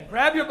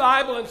Grab your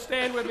Bible and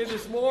stand with me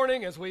this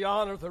morning as we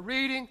honor the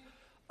reading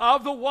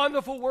of the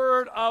wonderful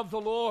word of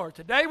the Lord.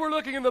 Today we're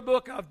looking in the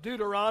book of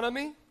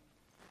Deuteronomy.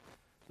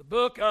 The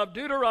book of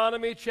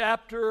Deuteronomy,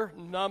 chapter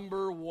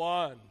number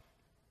 1.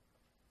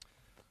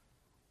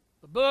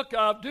 The book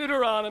of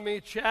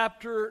Deuteronomy,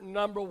 chapter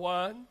number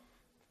 1.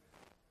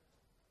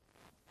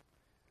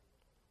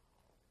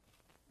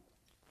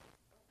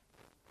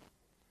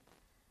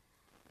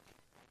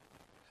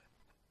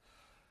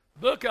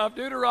 Book of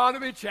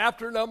Deuteronomy,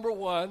 chapter number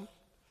 1.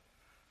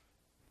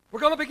 We're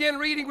going to begin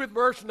reading with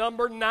verse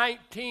number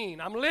 19.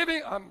 I'm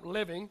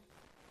reading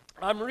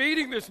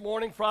this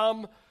morning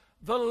from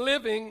the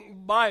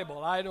Living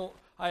Bible.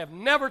 I have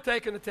never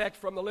taken a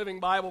text from the Living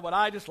Bible, but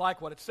I just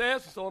like what it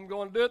says, so I'm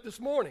going to do it this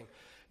morning.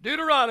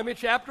 Deuteronomy,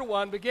 chapter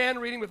 1, began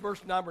reading with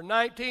verse number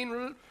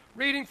 19,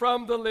 reading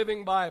from the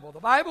Living Bible. The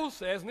Bible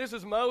says, and this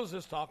is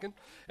Moses talking,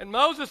 and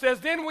Moses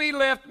says, "Then we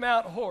left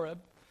Mount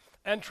Horeb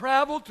and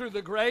traveled through the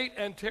great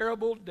and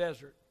terrible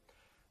desert,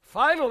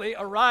 finally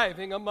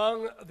arriving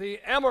among the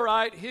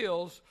Amorite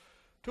hills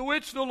to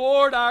which the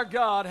Lord our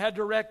God had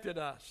directed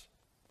us.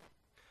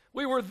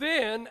 We were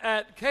then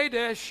at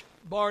Kadesh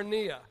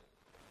Barnea,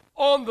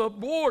 on the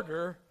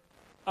border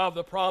of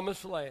the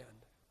promised land.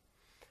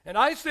 And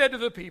I said to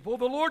the people,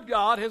 'The Lord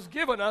God has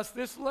given us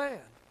this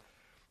land.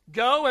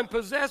 Go and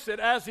possess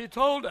it as he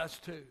told us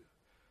to.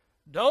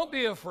 Don't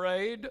be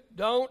afraid,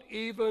 don't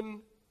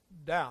even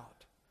doubt.'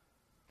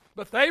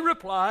 But they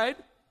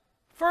replied,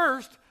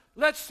 'First,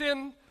 let's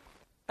send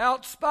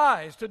out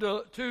spies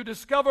to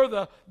discover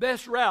the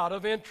best route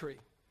of entry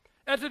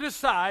and to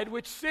decide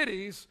which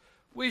cities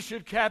we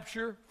should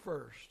capture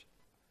first.'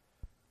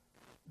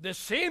 This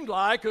seemed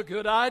like a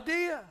good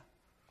idea.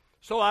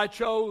 So I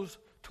chose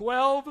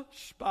 12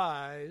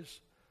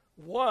 spies,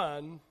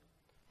 one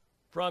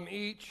from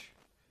each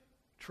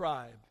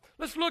tribe."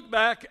 Let's look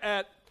back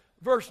at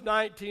verse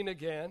 19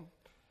 again,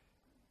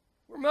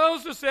 where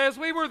Moses says,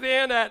 "We were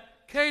then at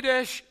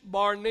Kadesh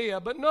Barnea,"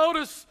 but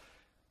notice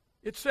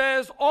it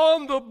says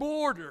on the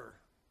border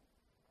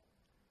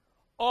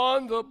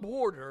of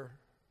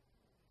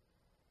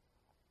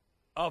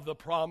the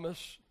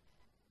promised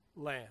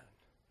land.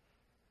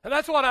 And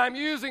that's what I'm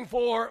using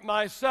for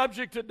my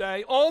subject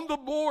today, on the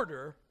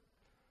border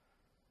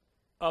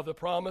of the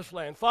promised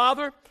land.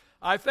 Father,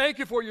 I thank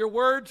you for your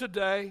word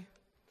today.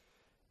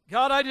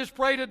 God, I just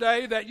pray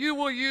today that you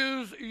will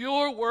use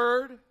your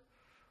word.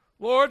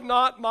 Lord,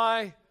 not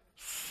my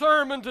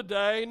sermon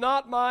today,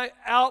 not my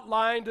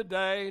outline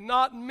today,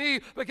 not me,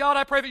 but God,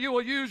 I pray that you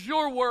will use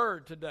your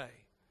word today.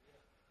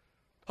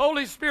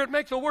 Holy Spirit,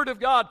 make the word of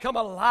God come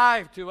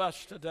alive to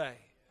us today.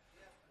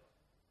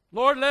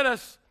 Lord, let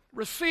us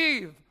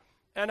receive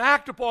and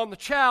act upon the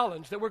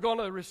challenge that we're going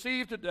to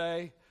receive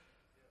today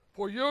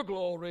for your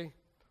glory.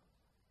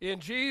 In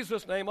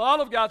Jesus' name,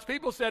 all of God's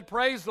people said,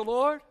 praise the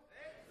Lord.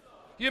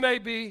 You may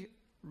be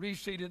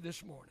reseated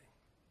this morning.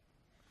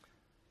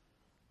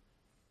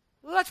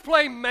 Let's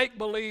play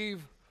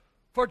make-believe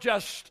for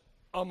just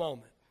a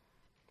moment.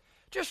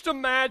 Just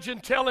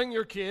imagine telling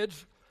your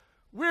kids,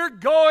 we're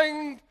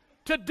going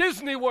to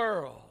Disney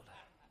World.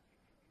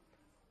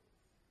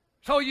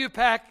 So you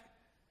pack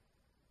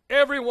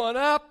everyone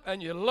up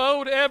and you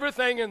load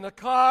everything in the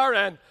car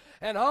and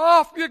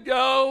off you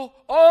go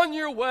on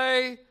your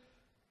way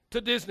to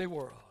Disney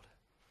World.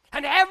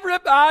 And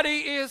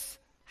everybody is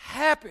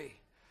happy.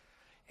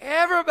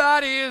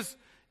 Everybody is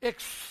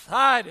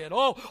excited.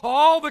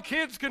 All the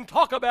kids can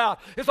talk about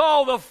is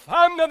all the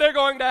fun that they're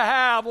going to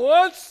have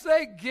once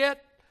they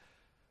get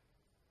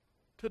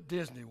to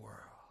Disney World.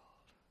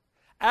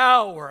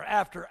 Hour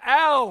after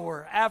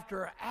hour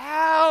after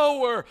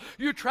hour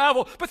you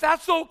travel, but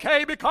that's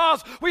okay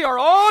because we are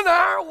on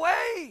our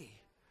way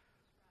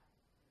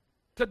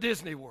to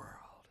Disney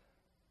World.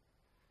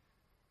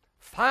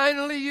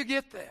 Finally you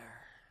get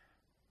there,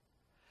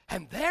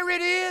 and there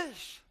it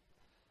is.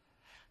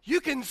 You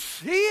can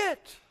see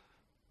it.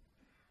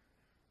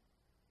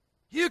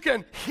 You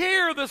can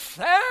hear the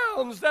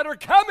sounds that are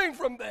coming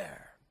from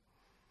there.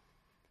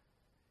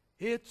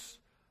 It's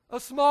a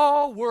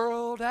small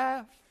world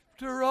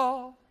after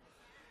all.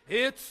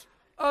 It's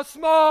a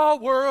small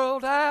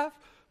world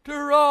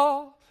after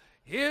all.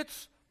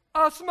 It's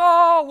a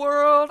small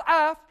world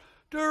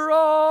after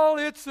all.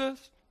 It's a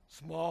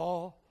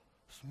small,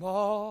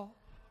 small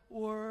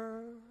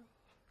world.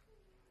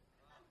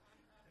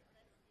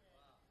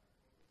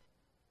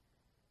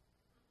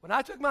 When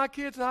I took my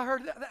kids and I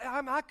heard that,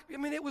 I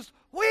mean, it was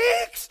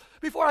weeks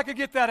before I could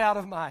get that out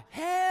of my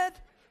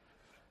head.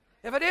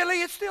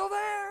 Evidently, it's still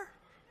there.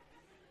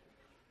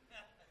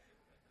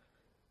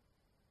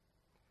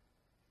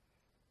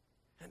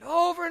 And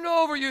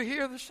over you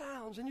hear the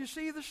sounds and you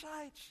see the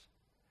sights.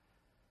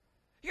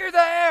 You're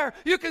there.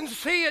 You can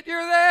see it.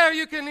 You're there.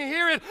 You can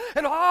hear it.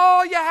 And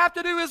all you have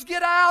to do is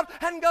get out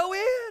and go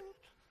in.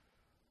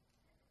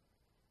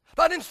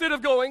 But instead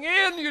of going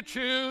in, you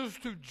choose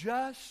to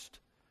just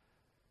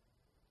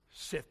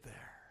sit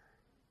there.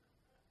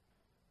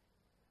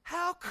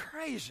 How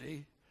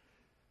crazy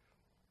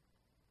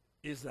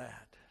is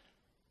that?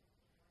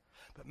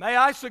 But may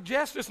I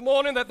suggest this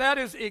morning that that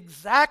is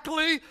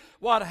exactly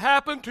what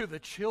happened to the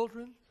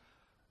children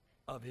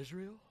of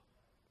Israel?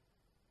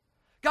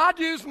 God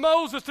used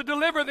Moses to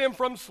deliver them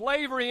from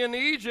slavery in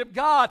Egypt.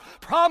 God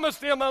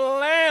promised them a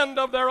land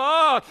of their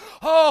own.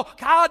 Oh,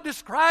 God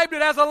described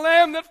it as a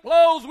land that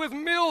flows with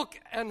milk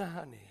and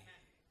honey.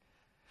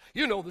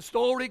 You know the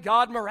story.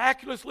 God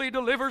miraculously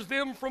delivers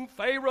them from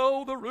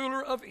Pharaoh, the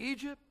ruler of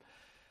Egypt.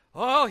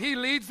 Oh, he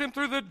leads them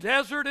through the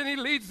desert, and he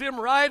leads them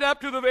right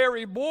up to the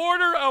very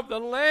border of the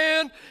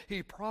land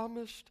he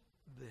promised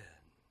them.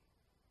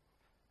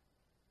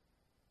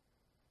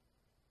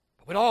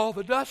 But when all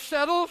the dust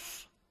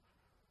settles,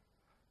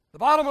 the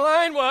bottom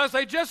line was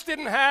they just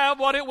didn't have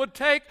what it would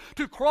take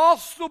to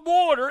cross the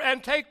border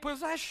and take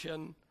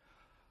possession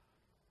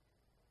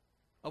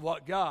of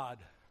what God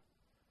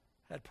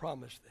had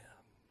promised them.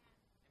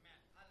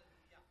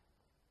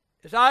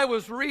 As I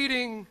was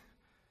reading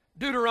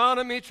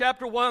Deuteronomy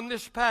chapter 1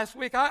 this past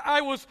week, I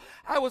was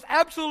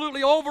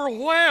absolutely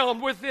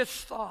overwhelmed with this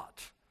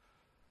thought.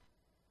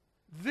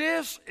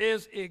 This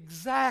is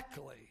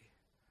exactly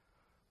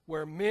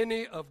where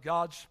many of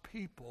God's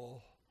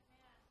people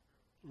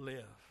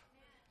live.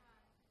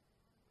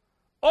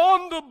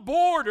 On the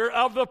border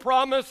of the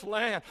promised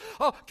land.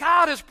 Oh,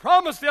 God has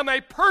promised them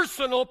a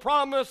personal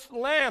promised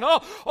land.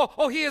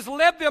 He has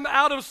led them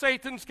out of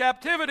Satan's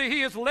captivity. He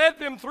has led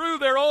them through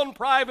their own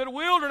private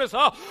wilderness.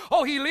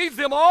 He leads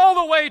them all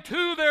the way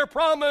to their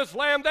promised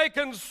land. They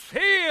can see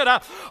it.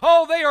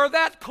 They are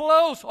that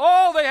close.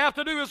 All they have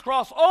to do is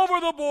cross over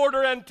the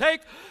border and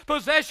take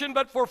possession.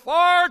 But for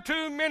far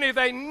too many,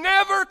 they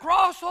never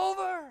cross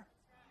over.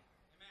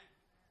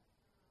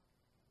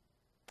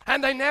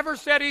 And they never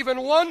set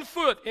even one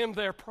foot in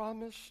their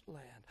promised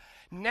land,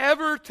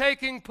 never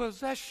taking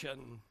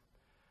possession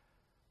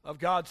of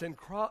God's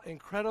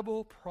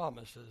incredible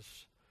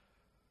promises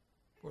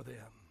for them.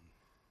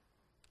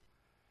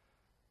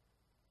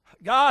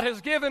 God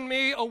has given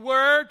me a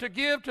word to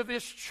give to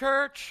this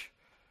church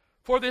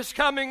for this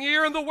coming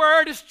year, and the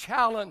word is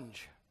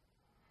challenge.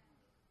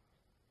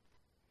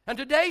 And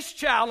today's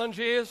challenge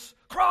is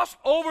cross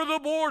over the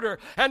border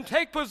and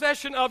take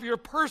possession of your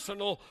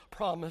personal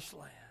promised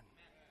land.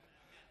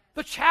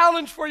 The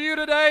challenge for you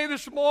today,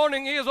 this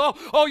morning is,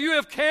 you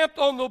have camped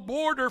on the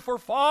border for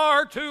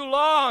far too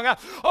long.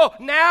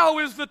 Now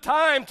is the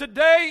time.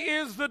 Today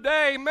is the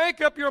day.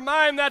 Make up your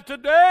mind that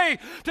today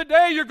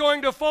you're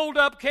going to fold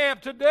up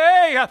camp.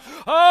 Today,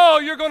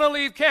 you're going to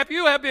leave camp.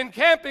 You have been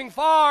camping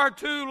far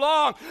too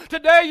long.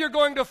 Today you're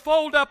going to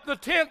fold up the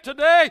tent.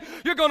 Today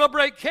you're going to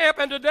break camp,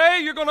 and today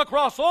you're going to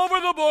cross over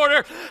the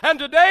border, and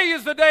today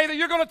is the day that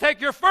you're going to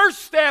take your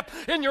first step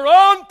in your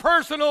own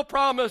personal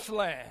promised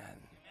land.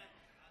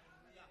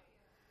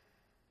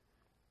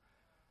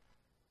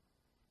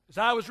 As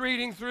I was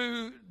reading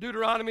through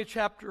Deuteronomy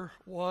chapter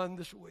 1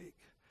 this week,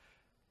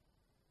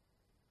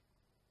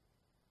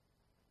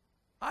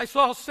 I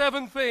saw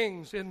 7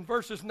 things in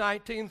verses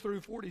 19 through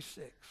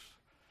 46.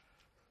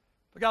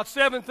 I got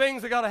 7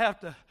 things. I got to have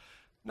to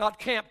not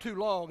camp too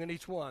long in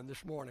each one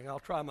this morning. I'll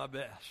try my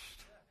best.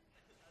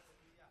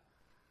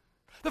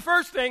 The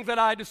first thing that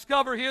I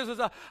discover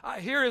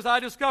here is I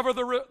discover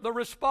the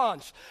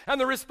response. And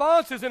the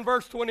response is in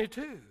verse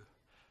 22.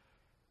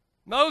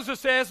 Moses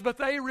says, but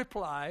they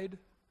replied,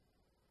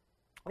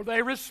 or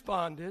they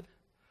responded.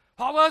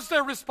 What was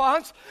their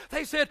response?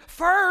 They said,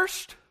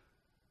 first,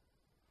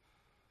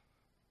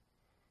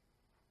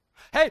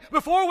 hey,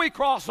 before we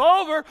cross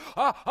over,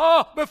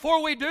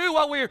 before we do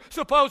what we're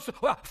supposed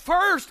to,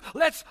 first,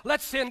 let's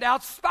send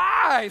out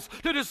spies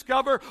to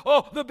discover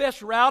the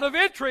best route of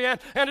entry and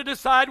to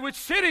decide which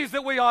cities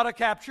that we ought to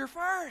capture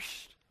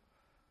first.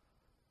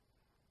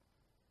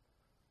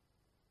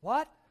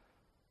 What?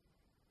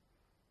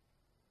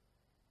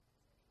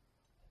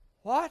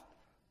 What?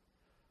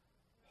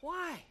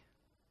 Why?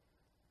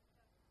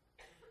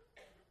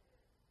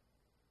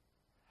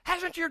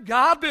 Hasn't your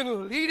God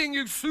been leading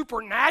you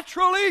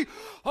supernaturally?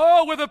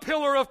 With a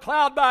pillar of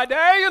cloud by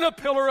day and a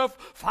pillar of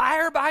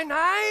fire by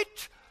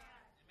night?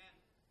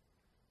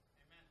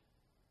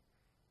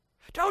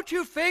 Don't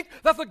you think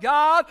that the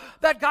God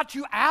that got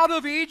you out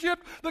of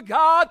Egypt, the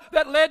God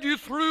that led you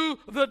through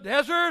the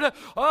desert,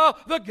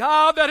 the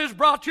God that has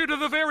brought you to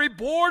the very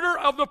border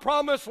of the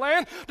promised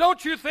land,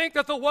 don't you think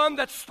that the one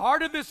that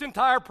started this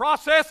entire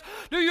process,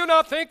 do you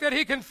not think that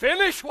he can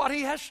finish what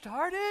he has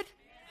started?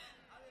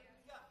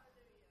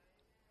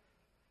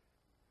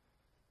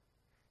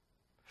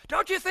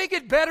 Don't you think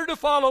it better to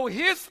follow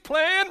his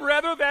plan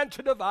rather than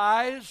to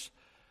devise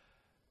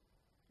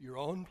your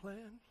own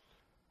plan?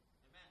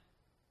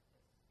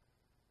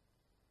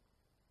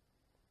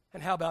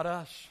 And how about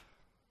us?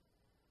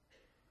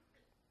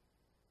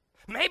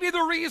 Maybe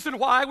the reason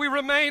why we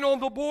remain on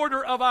the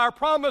border of our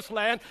promised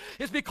land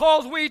is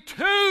because we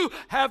too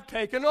have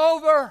taken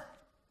over.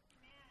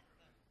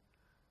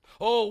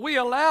 We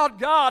allowed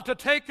God to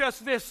take us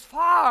this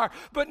far,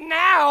 but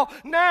now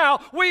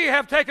we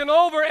have taken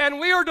over and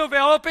we are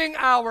developing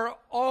our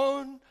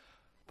own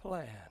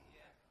plan.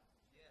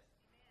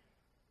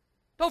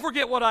 Don't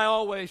forget what I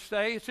always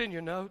say. It's in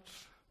your notes.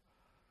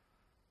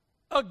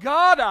 A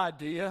God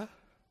idea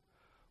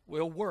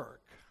will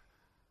work.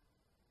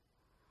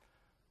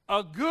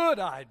 A good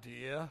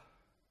idea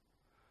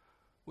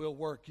will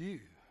work you.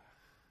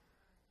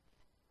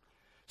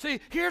 See,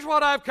 here's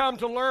what I've come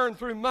to learn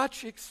through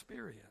much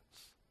experience.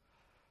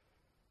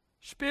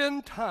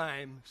 Spend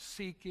time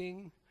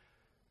seeking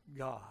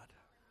God.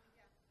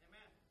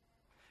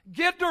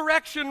 Get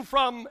direction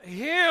from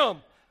Him.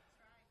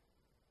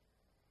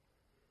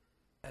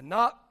 And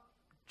not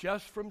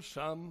just from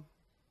some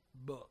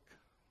book.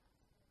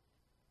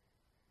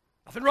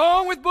 Nothing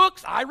wrong with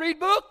books. I read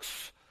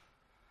books.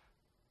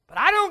 But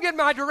I don't get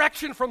my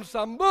direction from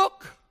some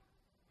book.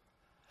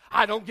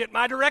 I don't get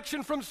my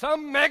direction from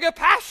some mega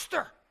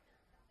pastor.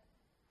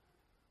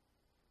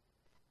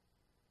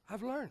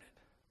 I've learned it.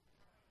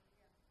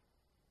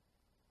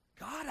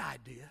 God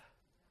idea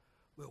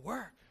will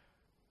work.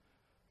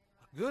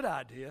 A good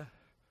idea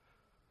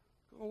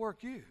will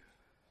work you.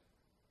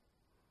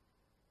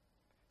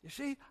 You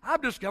see,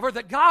 I've discovered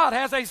that God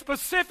has a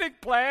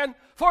specific plan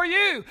for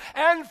you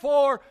and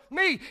for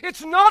me.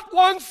 It's not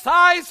one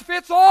size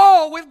fits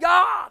all with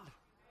God.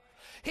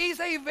 He's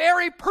a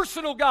very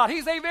personal God.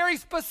 He's a very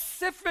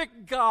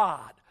specific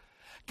God.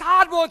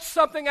 God wants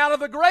something out of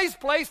the grace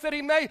place that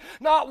He may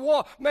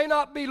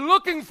not be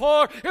looking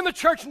for in the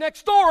church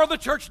next door or the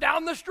church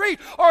down the street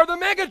or the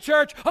mega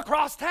church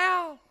across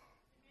town.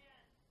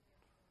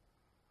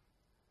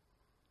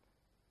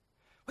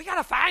 We got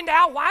to find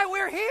out why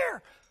we're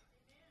here.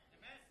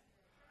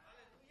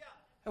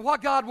 And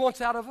what God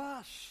wants out of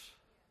us.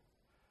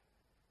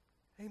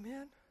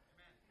 Amen?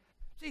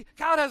 See,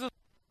 God has a...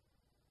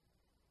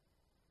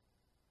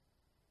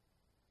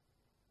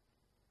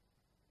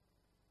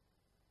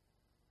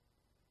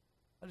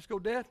 I just go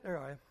dead? There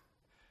I am.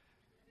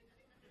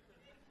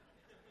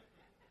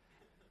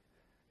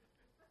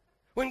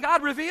 When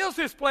God reveals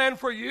His plan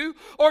for you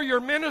or your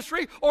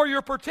ministry or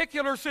your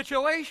particular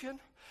situation,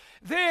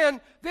 then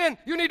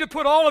you need to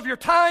put all of your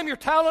time, your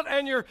talent,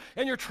 and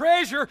your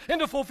treasure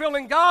into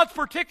fulfilling God's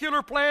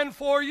particular plan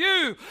for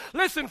you.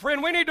 Listen,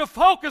 friend, we need to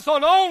focus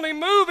on only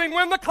moving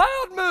when the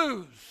cloud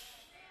moves.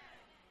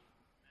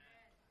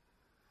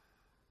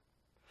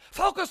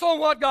 Focus on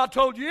what God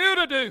told you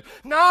to do,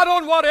 not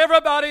on what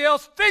everybody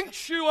else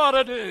thinks you ought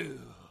to do.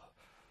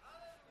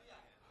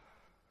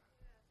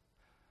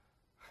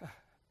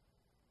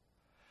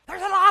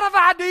 There's a lot of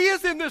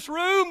ideas in this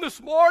room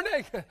this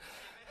morning.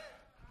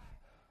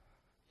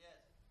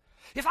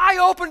 If I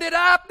opened it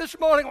up this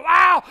morning,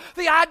 wow,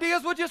 the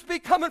ideas would just be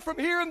coming from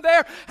here and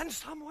there and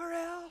somewhere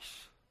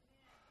else.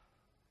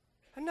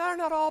 And they're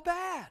not all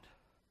bad.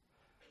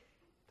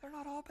 They're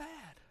not all bad.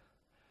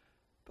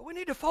 But we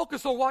need to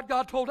focus on what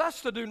God told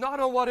us to do, not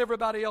on what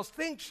everybody else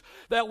thinks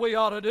that we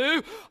ought to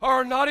do,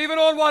 or not even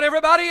on what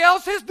everybody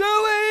else is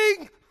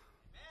doing.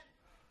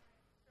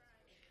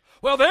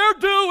 Well, they're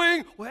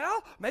doing,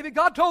 well, maybe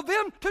God told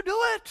them to do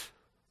it.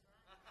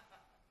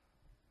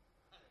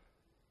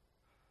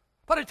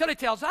 But until He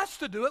tells us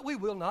to do it, we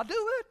will not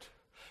do it.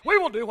 We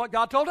will do what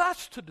God told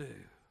us to do.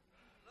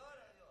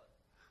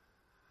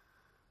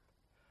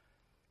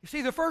 You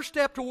see, the first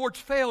step towards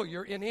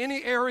failure in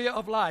any area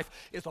of life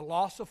is a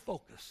loss of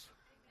focus.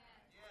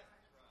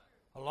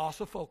 A loss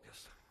of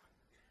focus.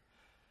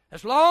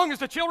 As long as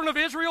the children of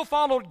Israel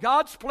followed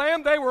God's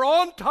plan, they were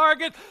on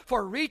target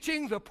for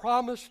reaching the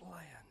promised land.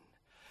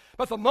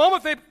 But the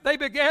moment they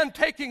began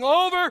taking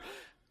over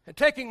and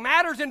taking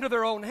matters into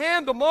their own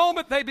hand, the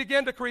moment they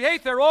began to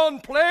create their own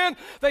plan,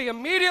 they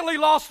immediately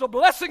lost the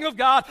blessing of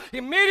God,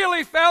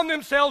 immediately found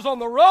themselves on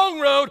the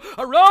wrong road,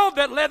 a road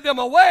that led them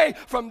away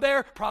from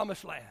their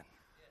promised land.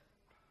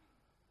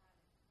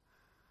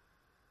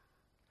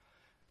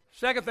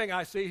 Second thing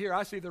I see here,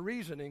 I see the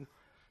reasoning.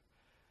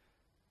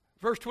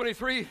 Verse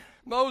 23,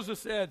 Moses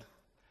said,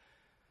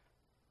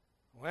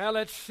 well,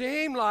 it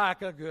seemed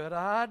like a good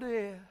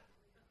idea.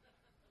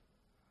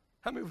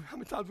 How many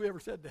times have we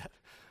ever said that?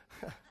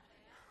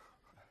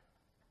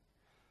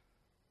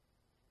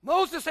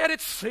 Moses said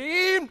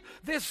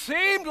this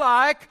seemed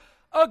like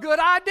a good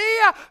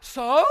idea.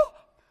 So,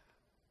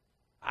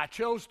 I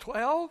chose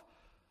 12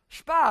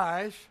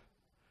 spies,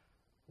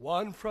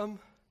 one from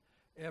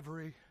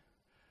every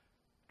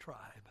tribe.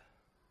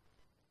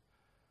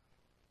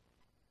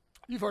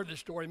 You've heard this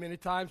story many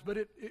times, but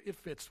it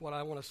fits what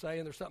I want to say,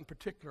 and there's something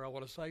particular I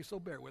want to say, so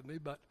bear with me.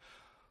 But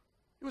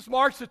it was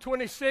March the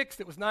 26th.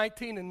 It was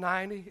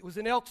 1990. It was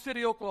in Elk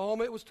City,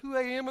 Oklahoma. It was 2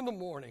 a.m. in the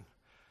morning.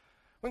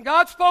 When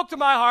God spoke to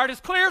my heart, as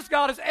clear as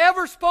God has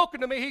ever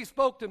spoken to me, He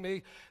spoke to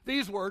me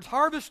these words,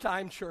 Harvest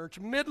Time Church,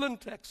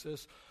 Midland,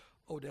 Texas,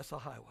 Odessa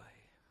Highway.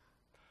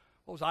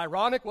 What was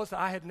ironic was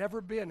that I had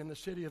never been in the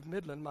city of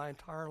Midland my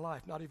entire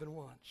life, not even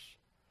once.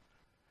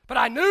 But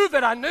I knew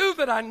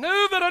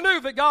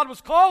that God was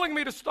calling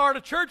me to start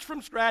a church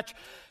from scratch,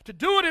 to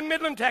do it in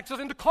Midland, Texas,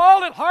 and to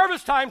call it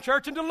Harvest Time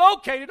Church and to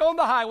locate it on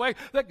the highway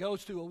that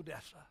goes to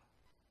Odessa.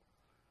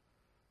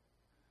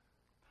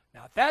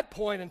 Now, at that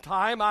point in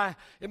time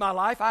in my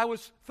life, I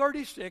was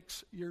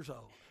 36 years old.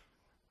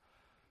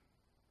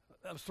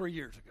 That was 3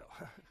 years ago.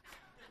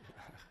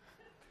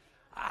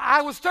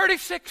 I was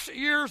 36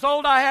 years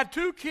old. I had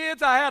 2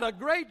 kids. I had a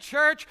great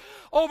church,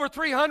 over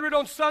 300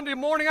 on Sunday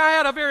morning. I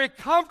had a very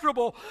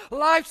comfortable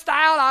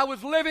lifestyle. I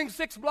was living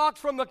 6 blocks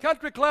from the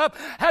country club,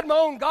 had my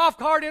own golf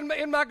cart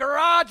in my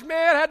garage,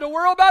 man, had the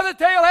world by the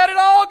tail, had it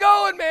all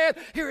going, man.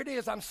 Here it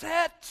is, I'm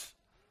set.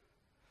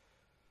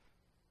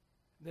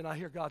 Then I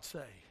hear God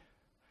say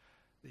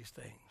these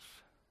things.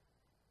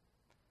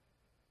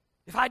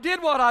 If I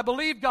did what I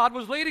believed God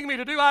was leading me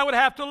to do, I would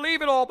have to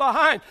leave it all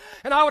behind.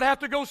 And I would have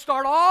to go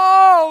start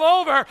all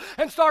over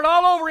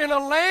in a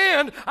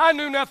land I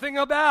knew nothing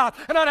about.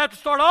 And I'd have to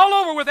start all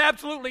over with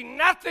absolutely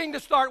nothing to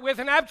start with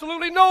and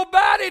absolutely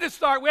nobody to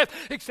start with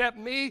except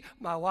me,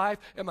 my wife,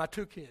 and my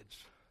 2 kids.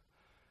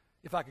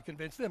 If I could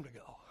convince them to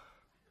go.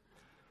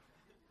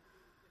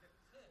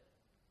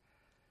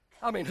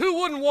 I mean,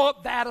 who wouldn't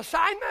want that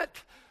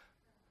assignment?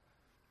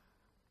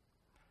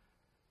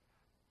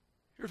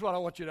 Here's what I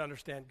want you to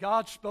understand.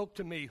 God spoke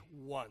to me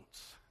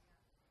once.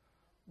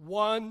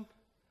 One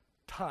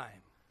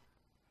time.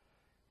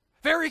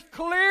 Very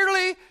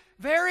clearly,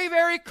 very,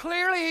 very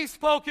clearly He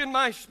spoke in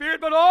my spirit,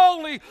 but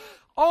only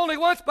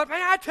once. But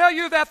may I tell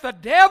you that the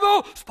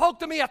devil spoke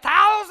to me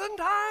 1,000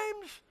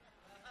 times?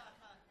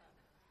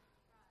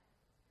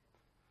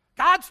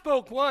 God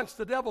spoke once,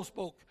 the devil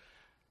spoke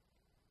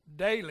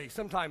daily,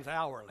 sometimes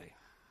hourly.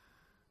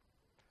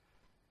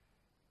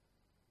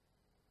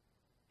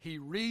 He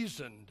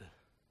reasoned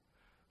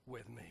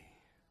with me.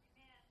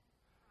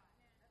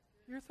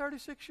 You're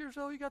 36 years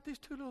old, you got these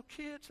 2 little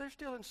kids, they're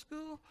still in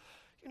school.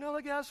 You know,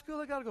 they got out of school,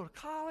 they got to go to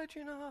college,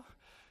 you know.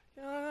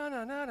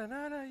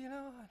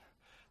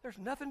 There's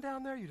nothing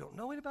down there. You don't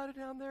know anybody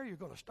down there. You're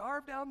going to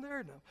starve down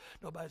there. No,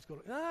 nobody's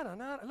going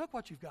to, look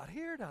what you've got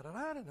here,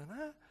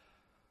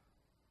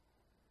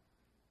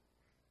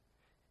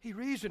 He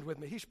reasoned with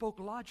me. He spoke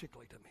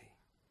logically to me.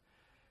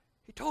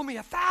 He told me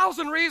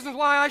 1,000 reasons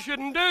why I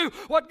shouldn't do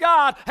what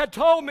God had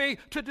told me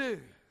to do.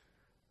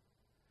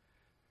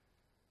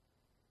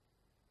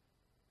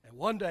 And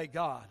one day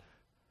God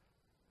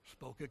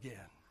spoke again.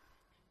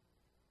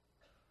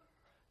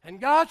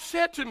 And God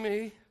said to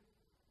me,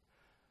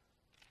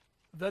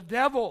 the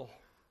devil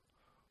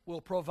will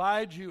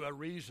provide you a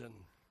reason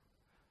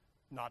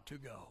not to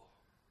go.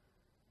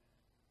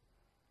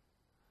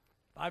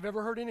 If I've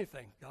ever heard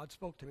anything, God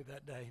spoke to me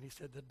that day and He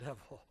said, the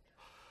devil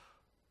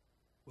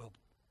will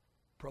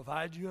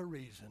provide you a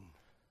reason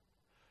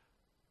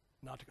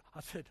not to go.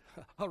 I said,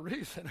 a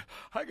reason?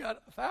 I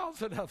got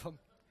 1,000 of them.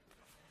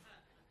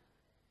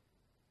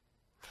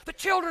 The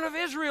children of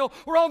Israel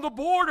were on the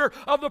border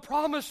of the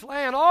promised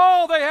land.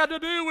 All they had to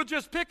do was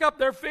just pick up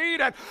their feet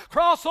and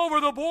cross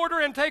over the border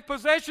and take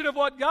possession of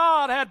what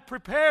God had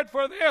prepared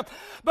for them.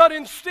 But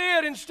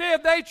instead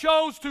they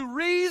chose to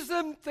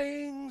reason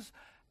things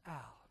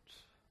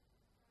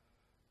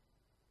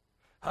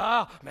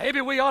out.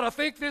 Maybe we ought to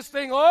think this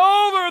thing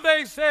over,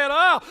 they said.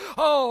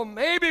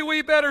 Maybe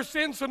we better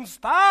send some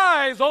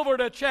spies over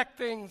to check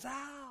things out.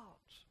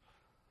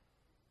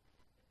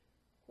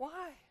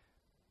 Why?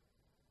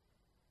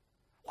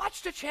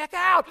 What's to check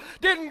out?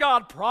 Didn't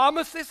God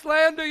promise this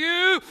land to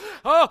you?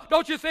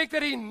 Don't you think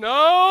that He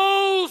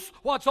knows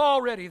what's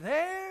already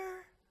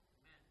there?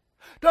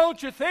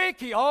 Don't you think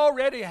He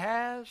already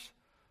has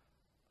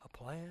a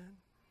plan?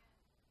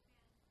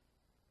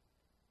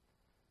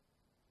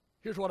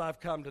 Here's what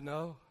I've come to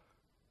know.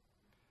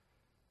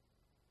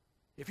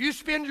 If you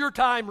spend your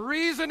time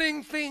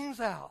reasoning things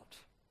out,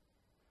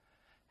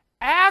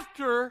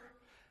 after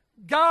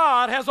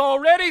God has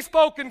already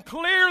spoken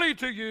clearly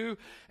to you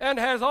and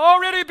has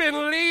already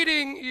been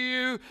leading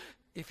you,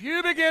 if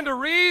you begin to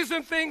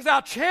reason things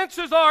out,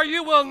 chances are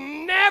you will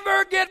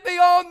never get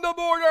beyond the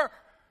border.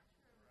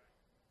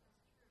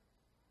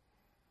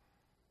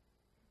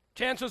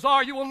 Chances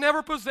are you will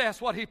never possess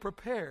what He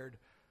prepared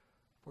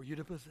for you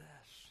to possess.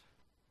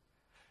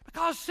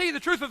 Because, see,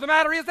 the truth of the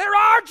matter is there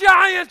are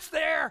giants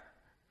there.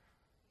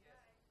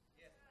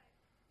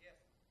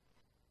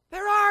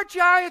 There are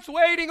giants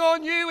waiting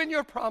on you in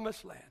your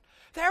promised land.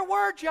 There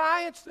were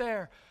giants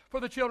there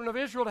for the children of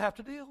Israel to have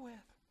to deal with.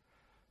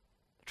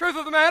 The truth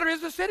of the matter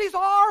is the cities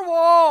are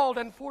walled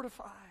and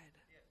fortified.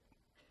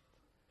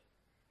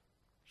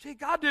 See,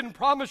 God didn't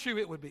promise you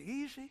it would be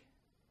easy.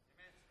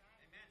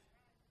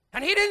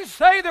 And He didn't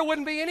say there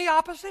wouldn't be any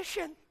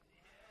opposition.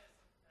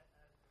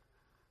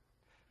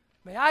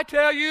 May I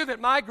tell you that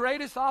my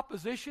greatest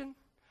opposition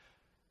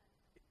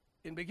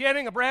in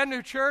beginning a brand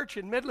new church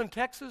in Midland,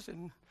 Texas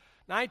in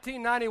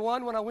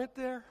 1991 when I went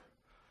there,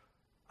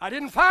 I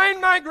didn't find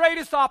my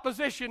greatest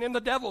opposition in the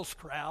devil's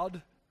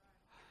crowd.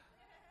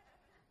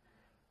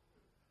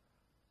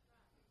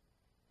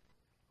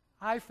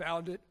 I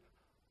found it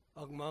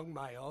among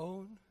my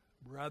own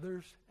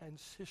brothers and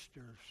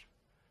sisters,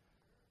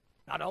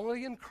 not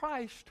only in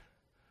Christ,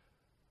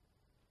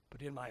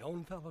 but in my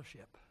own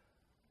fellowship.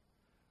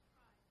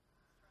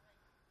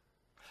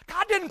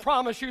 God didn't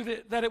promise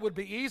you that it would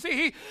be easy.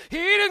 He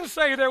didn't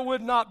say there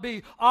would not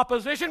be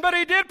opposition, but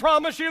He did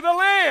promise you the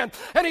land.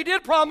 And He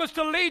did promise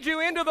to lead you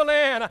into the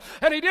land.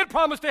 And He did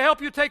promise to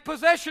help you take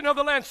possession of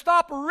the land.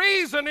 Stop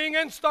reasoning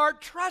and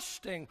start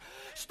trusting.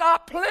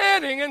 Stop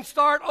planning and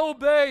start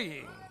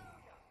obeying.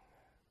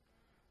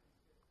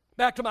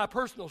 Back to my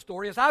personal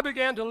story, as I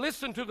began to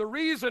listen to the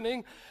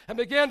reasoning and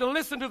began to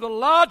listen to the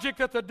logic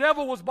that the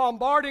devil was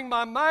bombarding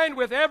my mind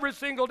with every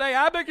single day,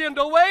 I began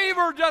to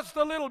waver just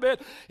a little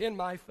bit in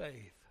my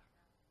faith.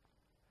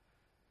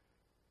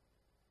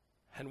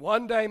 And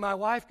one day my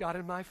wife got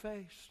in my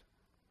face.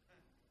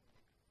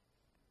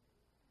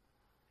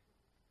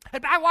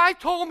 And my wife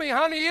told me,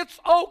 honey, it's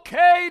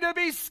okay to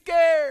be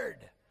scared.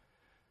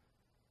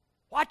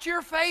 What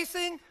you're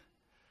facing,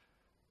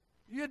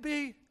 it would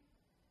be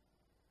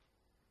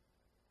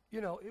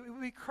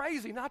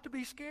crazy not to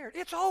be scared.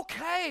 It's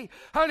okay,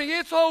 honey,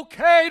 it's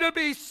okay to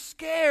be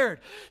scared.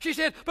 She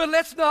said, but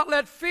let's not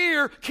let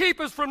fear keep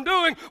us from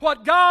doing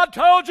what God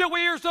told you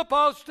we are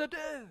supposed to do.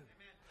 Amen.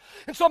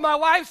 And so my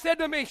wife said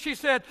to me, she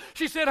said,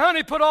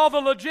 honey, put all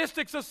the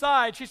logistics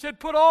aside. She said,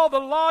 put all the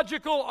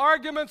logical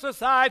arguments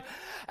aside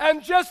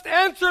and just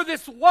answer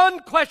this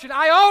one question.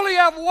 I only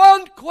have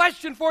one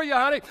question for you,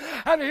 honey.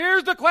 And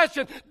here's the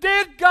question.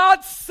 Did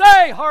God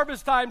say,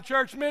 Harvest Time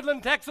Church,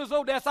 Midland, Texas,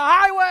 Odessa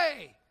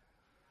Highway?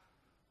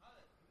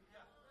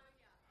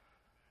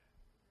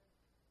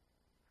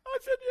 I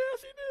said,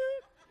 yes, He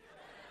did.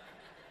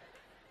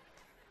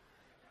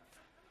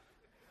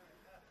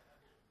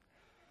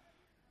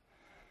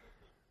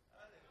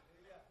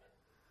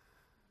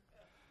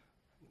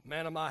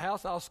 Man of my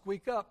house, I'll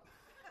squeak up.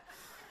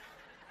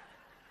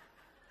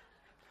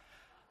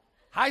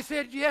 I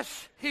said,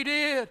 yes, He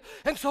did.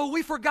 And so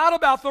we forgot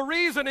about the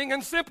reasoning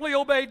and simply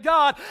obeyed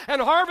God. And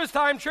Harvest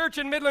Time Church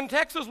in Midland,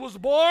 Texas was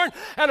born.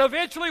 And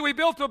eventually we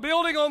built a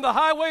building on the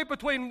highway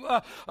between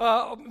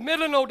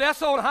Midland,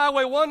 Odessa on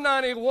Highway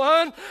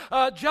 191.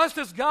 Just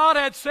as God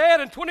had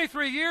said, and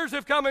 23 years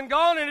have come and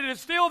gone, and it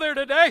is still there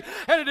today.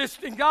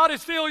 And God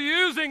is still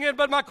using it.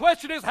 But my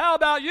question is, how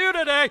about you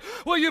today?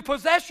 Will you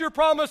possess your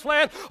promised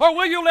land, or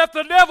will you let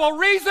the devil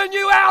reason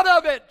you out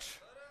of it?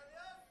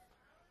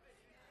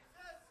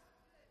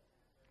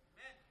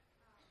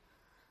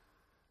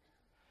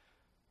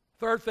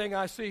 Third thing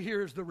I see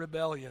here is the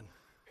rebellion.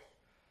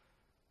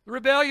 The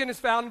rebellion is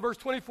found in verse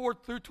 24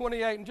 through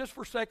 28. And just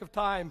for sake of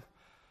time,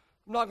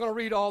 I'm not going to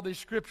read all these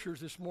scriptures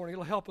this morning.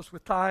 It'll help us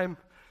with time.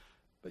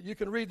 But you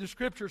can read the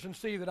scriptures and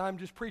see that I'm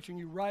just preaching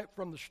you right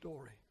from the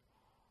story.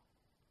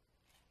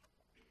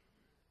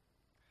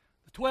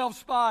 The 12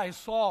 spies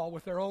saw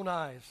with their own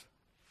eyes.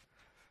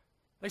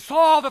 They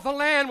saw that the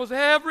land was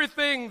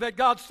everything that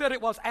God said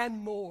it was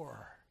and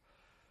more.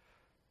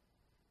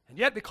 And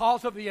yet,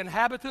 because of the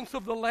inhabitants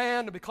of the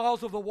land, and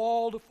because of the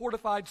walled,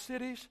 fortified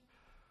cities,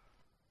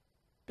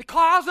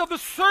 because of the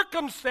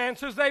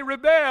circumstances, they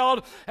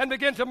rebelled and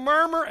began to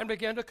murmur and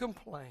began to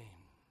complain.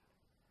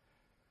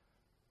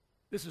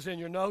 This is in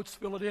your notes.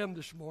 Fill it in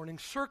this morning.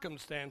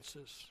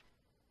 Circumstances.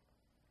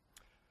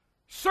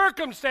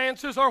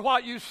 Circumstances are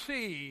what you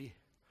see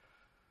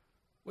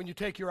when you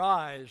take your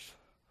eyes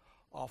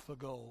off the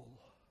goal.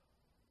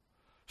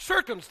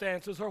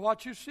 Circumstances are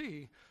what you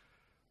see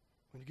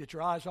when you get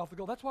your eyes off the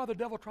goal. That's why the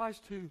devil tries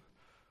to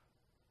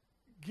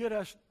get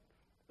us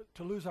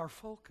to lose our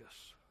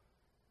focus.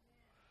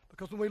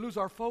 Because when we lose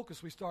our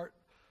focus, we start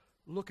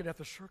looking at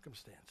the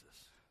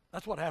circumstances.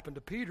 That's what happened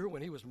to Peter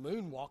when he was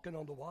moonwalking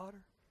on the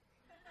water.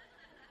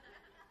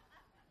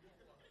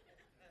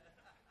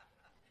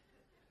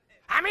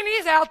 I mean,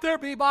 he's out there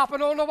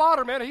bebopping on the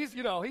water, man. He's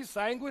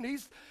sanguine.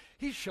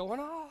 He's showing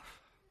off.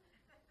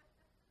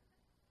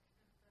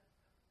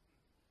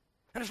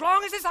 And as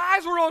long as his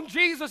eyes were on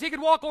Jesus, he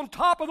could walk on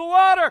top of the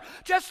water,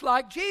 just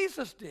like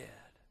Jesus did.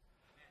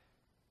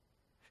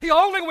 He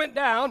only went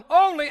down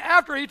only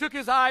after he took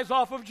his eyes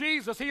off of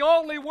Jesus. He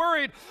only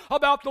worried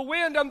about the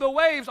wind and the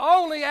waves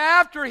only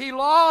after he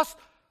lost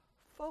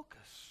focus.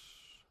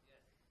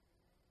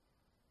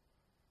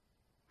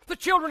 The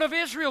children of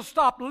Israel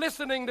stopped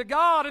listening to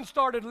God and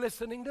started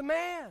listening to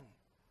man.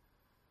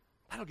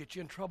 That'll get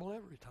you in trouble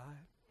every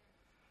time.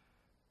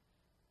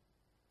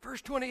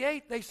 Verse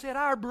 28, they said,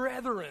 our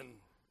brethren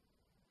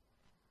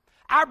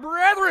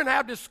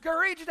have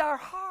discouraged our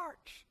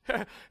hearts.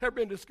 Ever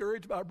been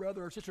discouraged by a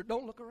brother or sister?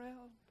 Don't look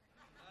around.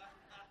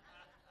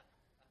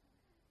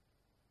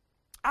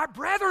 Our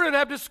brethren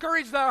have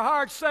discouraged our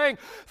hearts, saying,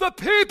 the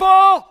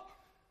people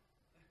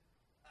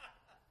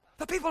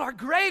are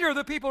greater,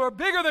 the people are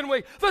bigger than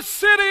we. The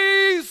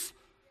cities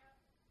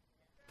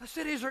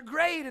are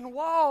great and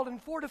walled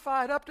and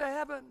fortified up to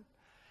heaven.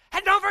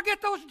 And don't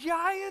forget those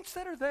giants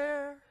that are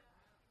there.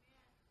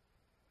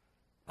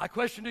 My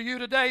question to you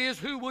today is,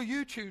 who will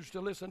you choose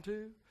to listen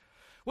to?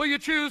 Will you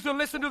choose to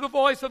listen to the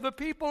voice of the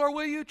people, or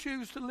will you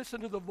choose to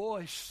listen to the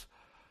voice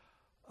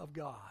of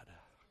God?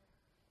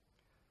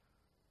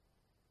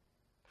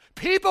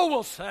 People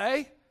will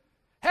say,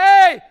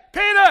 hey,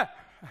 Peter,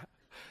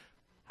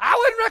 I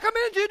wouldn't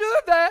recommend you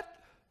doing that.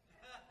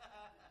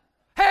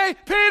 Hey,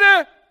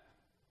 Peter,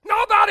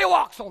 Nobody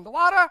walks on the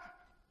water.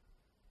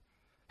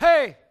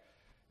 Hey,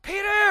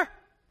 Peter,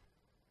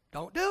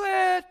 don't do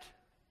it.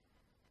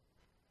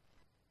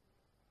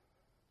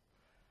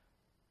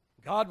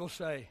 God will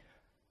say,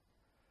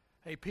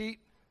 hey, Pete,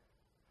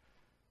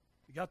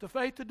 you got the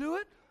faith to do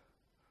it?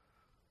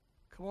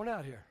 Come on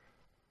out here.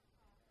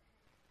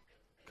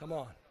 Come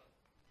on.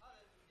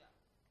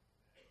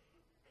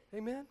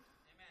 Amen?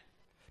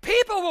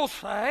 People will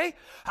say,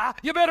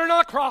 you better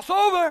not cross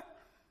over.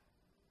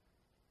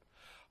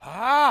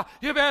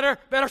 You better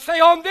stay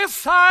on this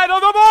side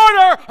of the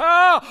border.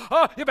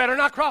 You better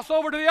not cross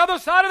over to the other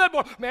side of that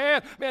border.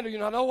 Man, do you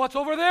not know what's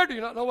over there? Do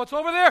you not know what's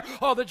over there?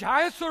 Oh, the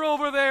giants are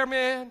over there,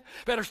 man.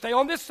 Better stay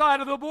on this side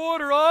of the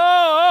border.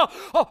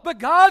 But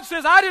God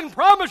says, I didn't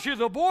promise you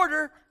the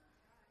border.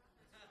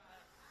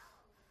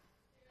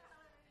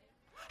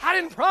 I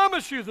didn't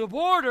promise you the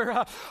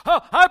border.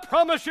 I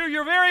promise you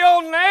your very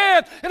own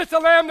land, and it's a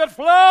land that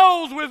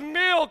flows with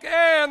milk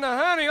and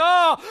honey.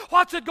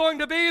 What's it going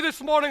to be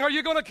this morning? Are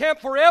you going to camp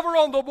forever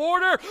on the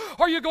border?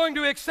 Or are you going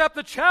to accept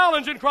the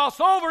challenge and cross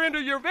over into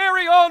your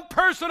very own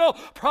personal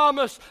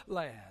promised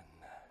land?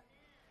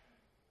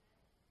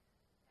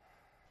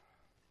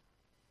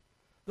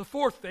 The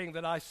fourth thing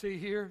that I see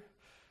here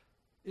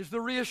is the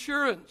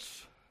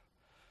reassurance.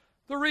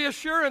 The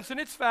reassurance, and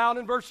it's found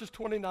in verses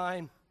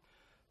 29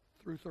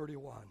 through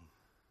 31.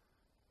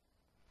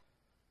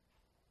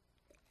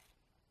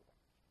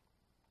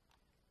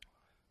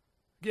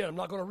 Again, I'm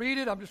not going to read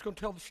it. I'm just going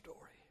to tell the story.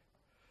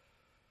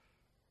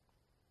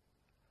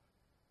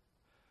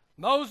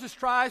 Moses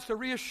tries to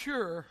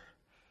reassure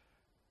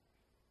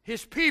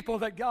his people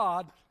that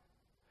God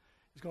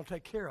is going to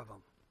take care of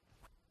them.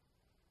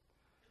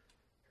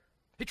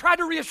 He tried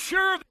to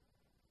reassure them.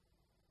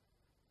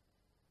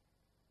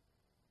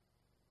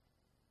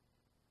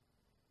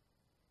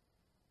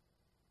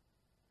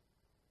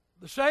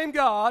 The same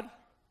God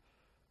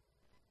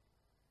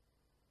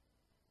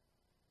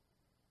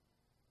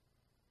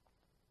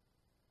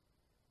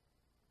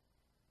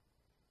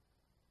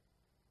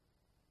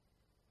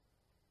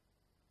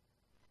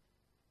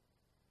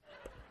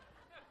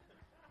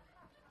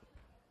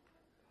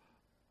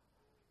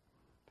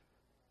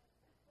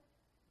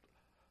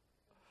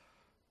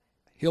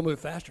He'll move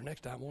faster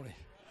next time, won't he?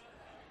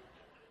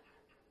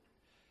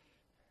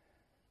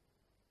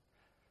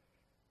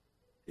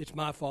 It's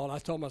my fault. I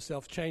told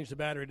myself, change the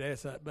battery today.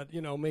 But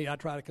you know me, I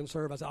try to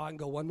conserve. I said, I can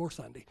go one more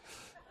Sunday.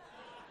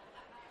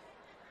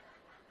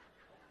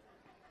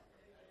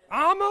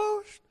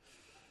 Almost.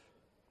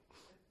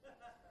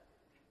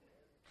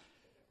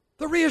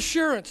 The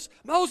reassurance.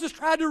 Moses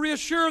tried to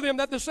reassure them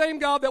that the same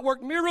God that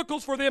worked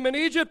miracles for them in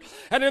Egypt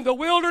and in the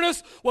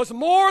wilderness was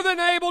more than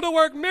able to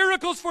work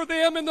miracles for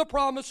them in the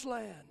promised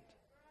land.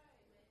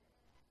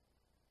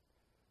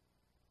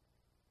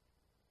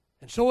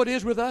 And so it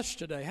is with us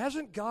today.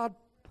 Hasn't God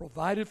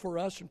provided for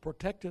us and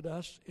protected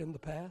us in the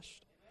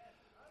past?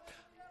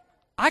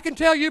 I can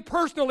tell you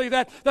personally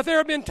that there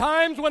have been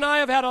times when I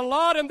have had a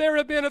lot and there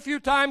have been a few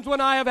times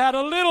when I have had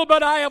a little,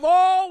 but I have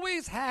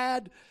always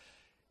had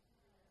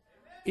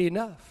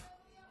enough.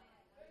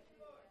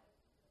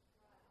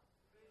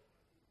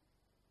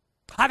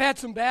 I've had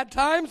some bad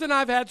times and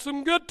I've had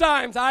some good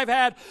times. I've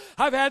had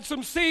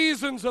some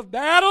seasons of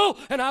battle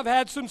and I've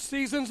had some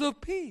seasons of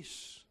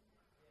peace.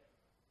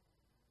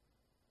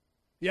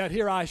 Yet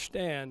here I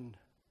stand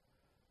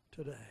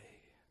today.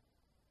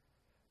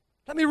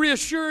 Let me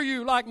reassure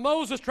you, like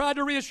Moses tried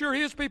to reassure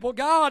his people,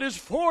 God is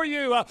for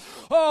you.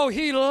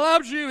 He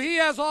loves you. He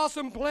has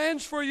awesome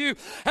plans for you.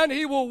 And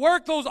He will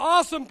work those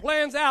awesome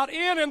plans out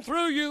in and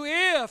through you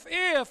if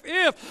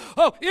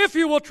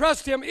you will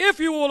trust Him, if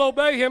you will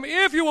obey Him,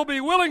 if you will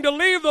be willing to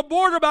leave the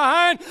border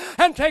behind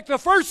and take the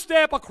first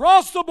step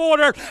across the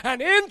border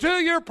and into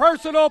your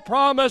personal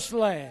promised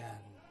land.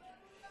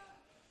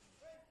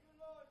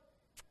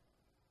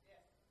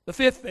 The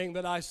fifth thing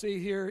that I see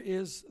here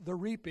is the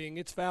reaping.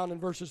 It's found in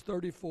verses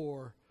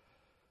 34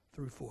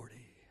 through 40.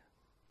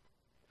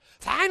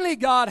 Finally,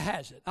 God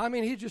has it. I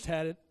mean, He just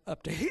had it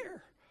up to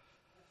here.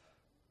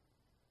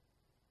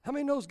 How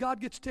many knows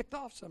God gets ticked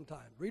off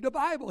sometimes? Read the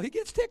Bible. He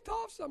gets ticked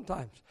off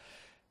sometimes.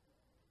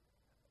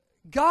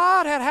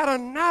 God had had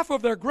enough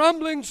of their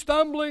grumbling,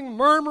 stumbling,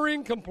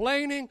 murmuring,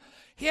 complaining.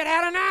 He had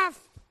had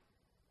enough.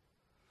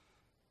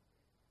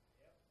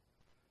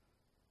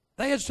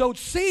 They had sowed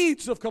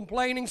seeds of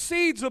complaining,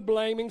 seeds of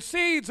blaming,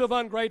 seeds of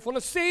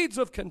ungratefulness, seeds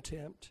of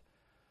contempt.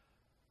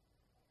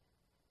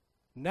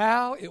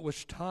 Now it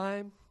was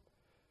time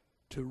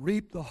to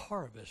reap the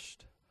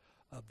harvest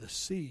of the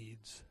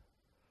seeds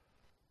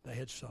they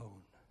had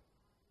sown.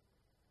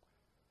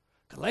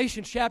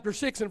 Galatians chapter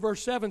 6 and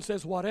verse 7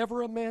 says,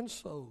 whatever a man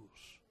sows,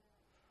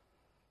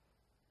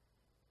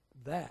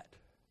 that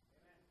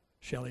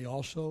shall he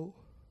also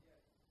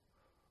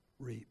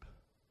reap.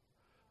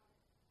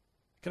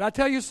 Can I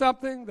tell you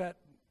something that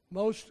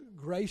most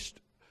grace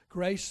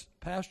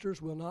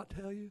pastors will not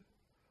tell you?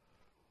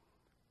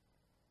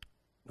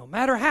 No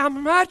matter how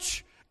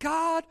much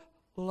God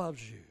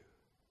loves you,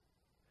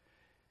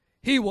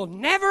 He will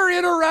never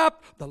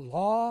interrupt the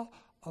law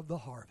of the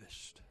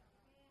harvest.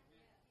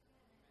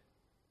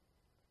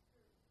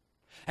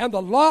 And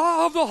the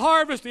law of the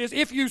harvest is,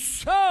 if you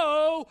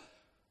sow,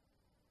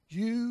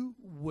 you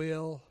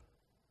will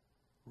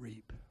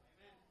reap.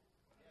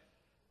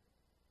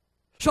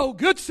 Sow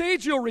good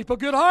seeds, you'll reap a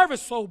good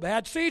harvest. Sow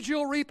bad seeds,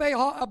 you'll reap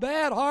a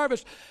bad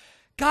harvest.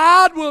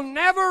 God will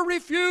never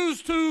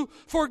refuse to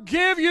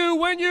forgive you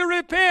when you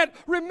repent.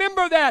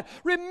 Remember that.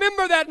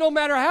 Remember that no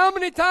matter how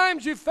many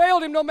times you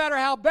failed Him, no matter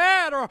how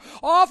bad or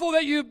awful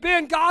that you've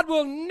been, God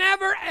will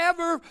never,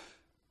 ever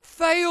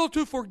fail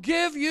to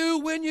forgive you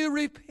when you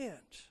repent.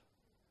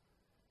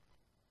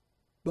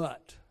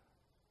 But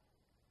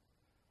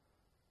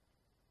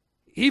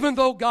even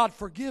though God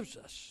forgives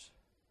us,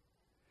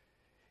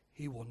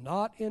 He will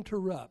not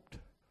interrupt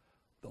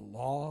the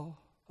law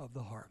of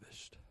the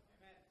harvest.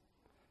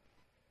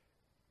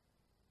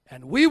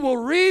 And we will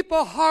reap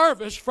a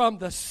harvest from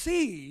the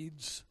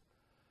seeds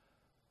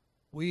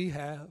we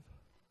have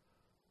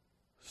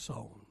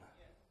sown.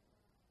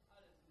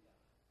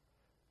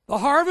 The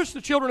harvest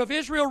the children of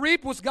Israel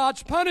reaped was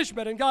God's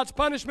punishment, and God's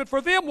punishment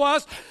for them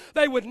was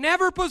they would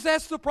never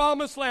possess the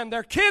promised land.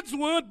 Their kids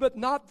would, but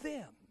not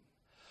them.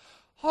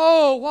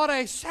 Oh, what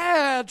a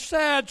sad,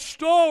 sad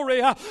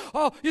story.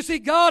 You see,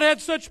 God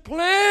had such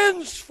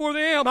plans for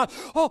them.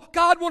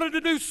 God wanted to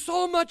do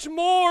so much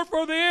more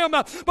for them,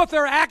 but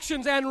their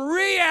actions and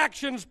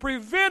reactions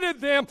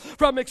prevented them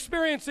from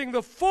experiencing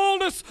the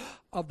fullness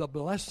of the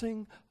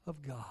blessing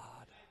of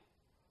God.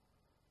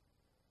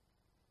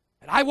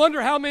 And I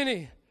wonder how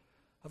many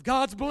of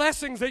God's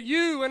blessings that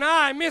you and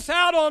I miss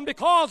out on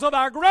because of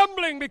our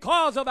grumbling,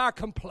 because of our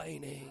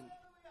complaining.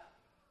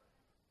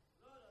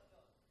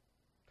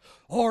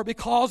 Or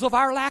because of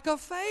our lack of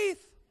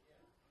faith.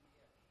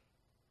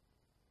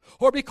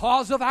 Or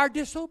because of our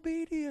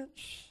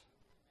disobedience.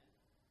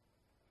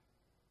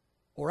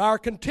 Or our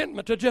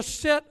contentment to just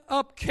set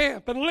up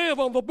camp and live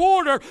on the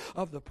border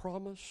of the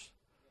promised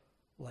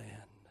land.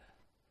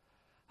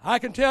 I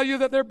can tell you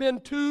that there have been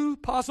 2,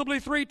 possibly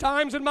 3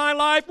 times in my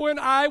life when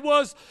I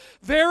was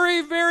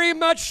very, very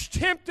much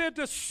tempted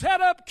to set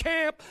up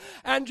camp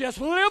and just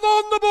live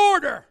on the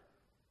border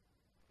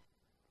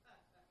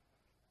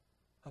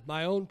of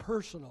my own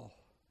personal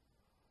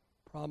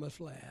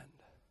promised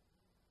land.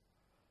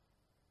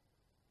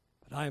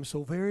 But I am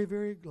so very,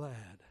 very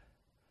glad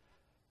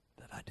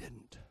that I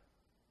didn't.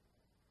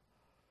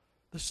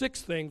 The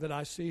 6th thing that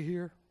I see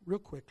here, real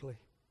quickly,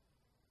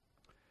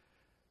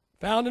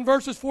 found in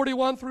verses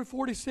 41 through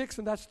 46,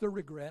 and that's the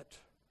regret.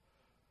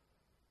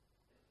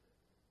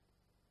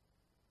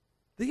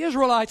 The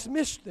Israelites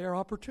missed their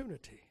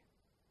opportunity.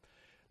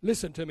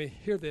 Listen to me,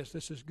 hear this,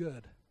 this is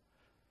good.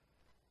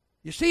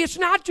 You see, it's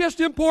not just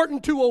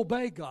important to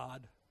obey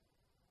God.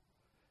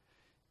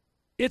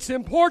 It's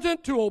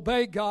important to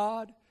obey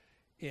God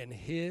in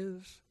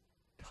His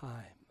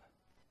time.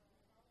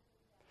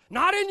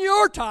 Not in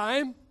your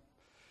time.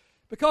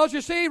 Because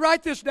you see,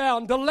 write this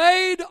down.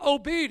 Delayed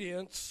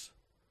obedience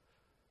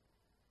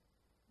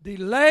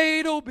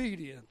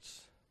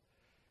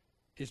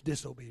is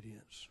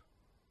disobedience.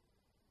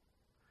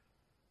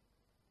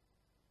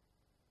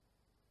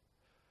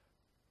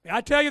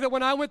 I tell you that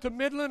when I went to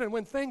Midland and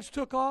when things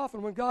took off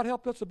and when God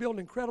helped us to build an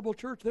incredible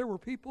church, there were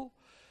people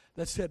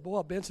that said,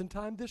 boy, Benson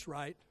timed this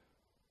right.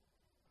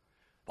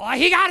 Boy,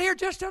 he got here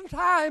just in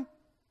time.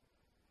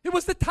 It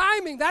was the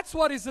timing. That's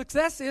what his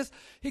success is.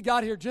 He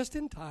got here just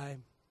in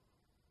time.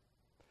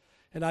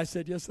 And I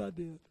said, yes, I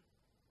did.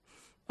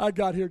 I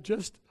got here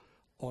just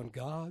on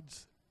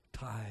God's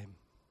time.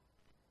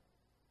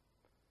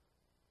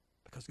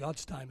 Because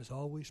God's time is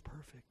always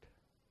perfect.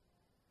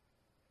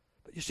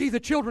 But you see, the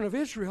children of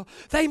Israel,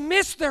 they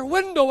missed their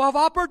window of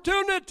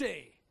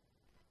opportunity.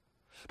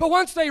 But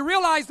once they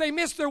realized they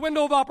missed their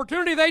window of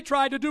opportunity, they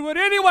tried to do it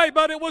anyway,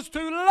 but it was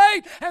too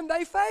late, and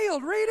they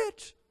failed. Read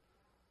it.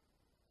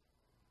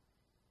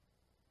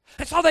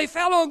 And so they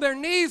fell on their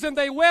knees, and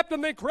they wept,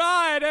 and they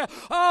cried,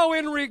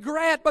 in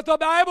regret. But the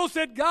Bible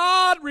said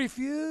God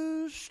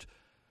refused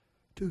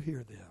to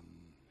hear them.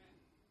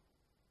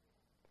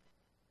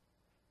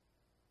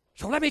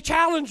 So let me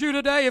challenge you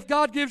today. If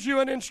God gives you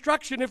an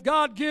instruction, if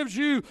God gives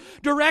you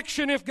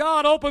direction, if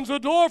God opens a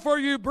door for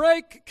you,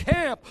 break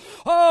camp.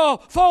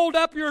 Fold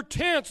up your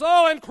tents.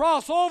 And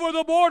cross over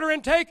the border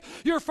and take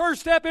your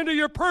first step into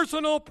your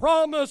personal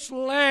promised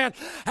land.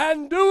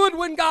 And do it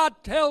when God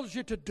tells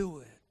you to do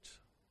it.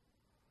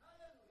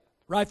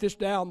 Write this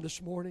down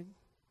this morning.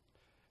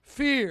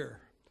 Fear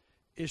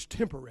is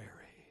temporary.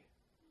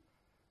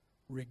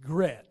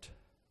 Regret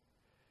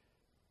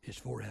is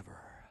forever.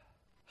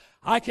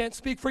 I can't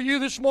speak for you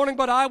this morning,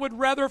 but I would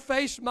rather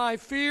face my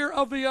fear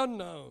of the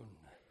unknown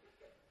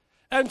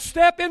and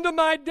step into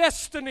my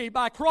destiny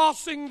by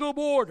crossing the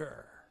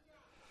border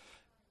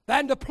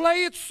than to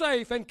play it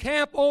safe and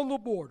camp on the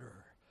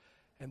border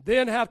and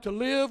then have to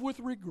live with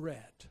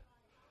regret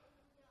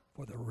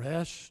for the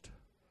rest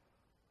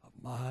of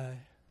my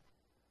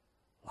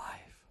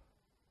life.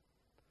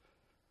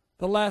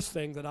 The last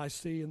thing that I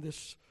see in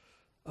this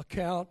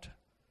account,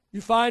 you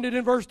find it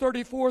in verse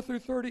 34 through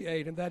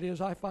 38, and that is,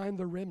 I find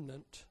the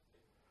remnant.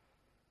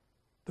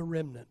 The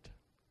remnant.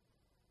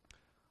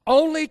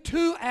 Only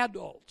 2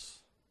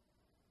 adults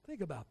Think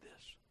about this.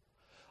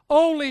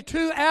 Only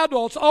 2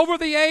 adults over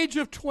the age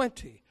of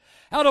 20.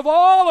 Out of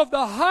all of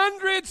the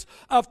hundreds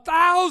of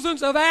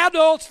thousands of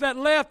adults that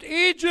left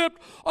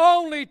Egypt,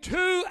 only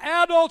 2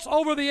 adults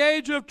over the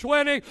age of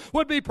 20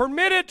 would be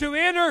permitted to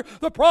enter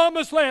the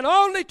promised land.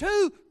 Only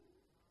 2.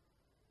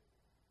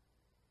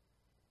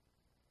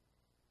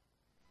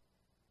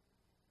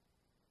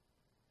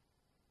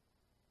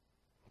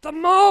 The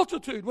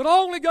multitude would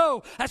only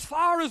go as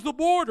far as the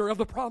border of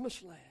the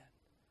promised land.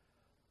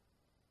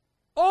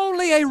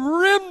 Only a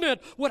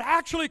remnant would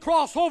actually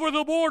cross over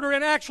the border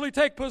and actually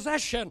take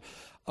possession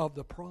of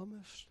the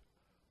promised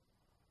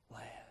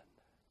land.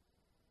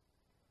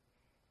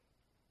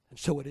 And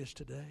so it is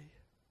today.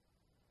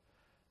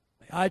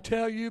 May I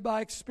tell you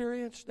by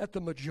experience that the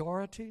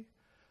majority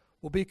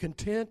will be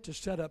content to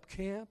set up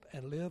camp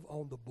and live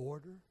on the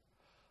border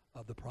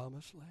of the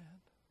promised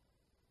land.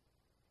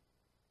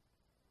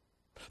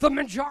 The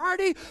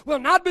majority will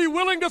not be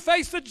willing to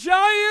face the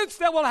giants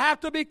that will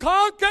have to be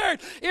conquered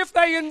if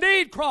they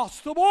indeed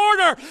cross the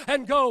border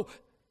and go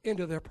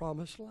into their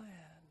promised land.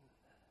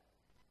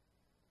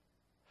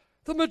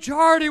 The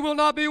majority will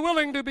not be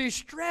willing to be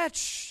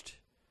stretched.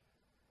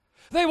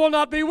 They will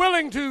not be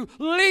willing to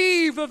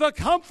leave the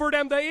comfort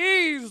and the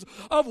ease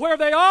of where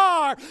they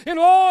are in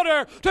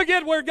order to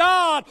get where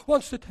God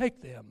wants to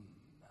take them.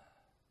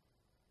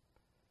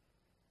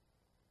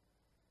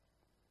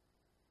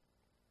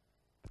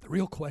 The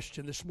real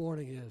question this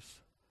morning is,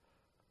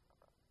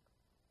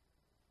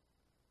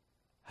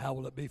 how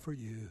will it be for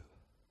you?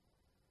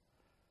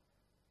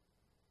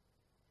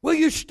 Will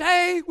you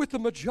stay with the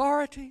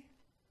majority?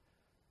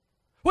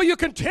 Will you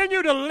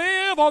continue to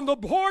live on the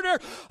border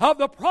of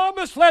the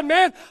promised land?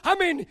 Man, I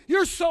mean,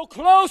 you're so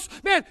close.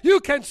 Man,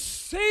 you can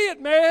see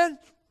it, man.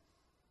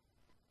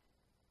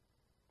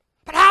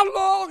 But how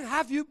long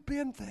have you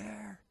been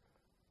there?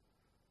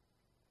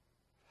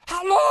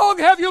 How long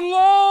have you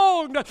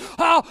longed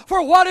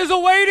for what is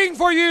awaiting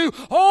for you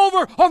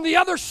over on the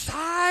other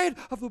side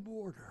of the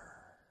border?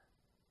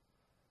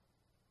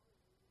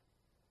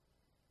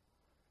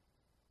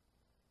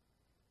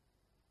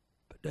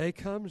 But day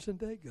comes and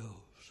day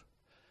goes.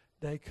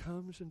 Day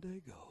comes and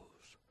day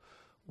goes.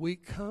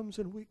 Week comes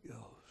and week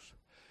goes.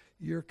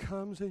 Year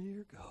comes and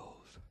year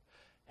goes.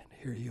 And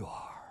here you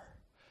are,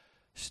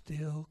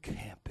 still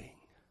camping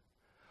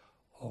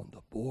on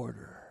the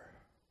border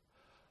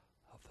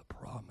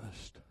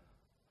promised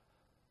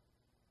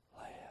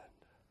land.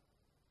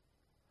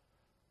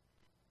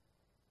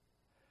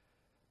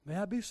 May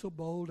I be so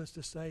bold as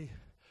to say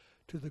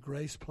to the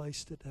Grace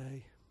Place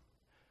today,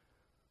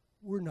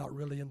 we're not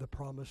really in the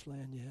promised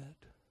land yet.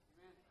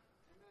 Amen.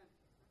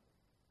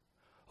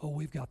 Oh,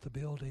 we've got the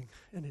building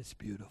and it's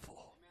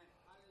beautiful.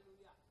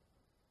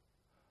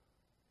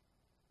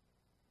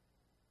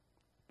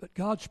 But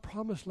God's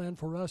promised land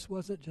for us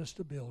wasn't just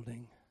a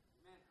building.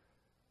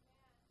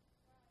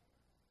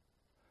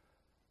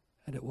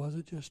 And it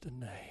wasn't just a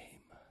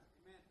name.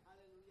 Amen.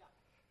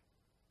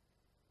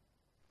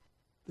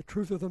 The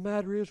truth of the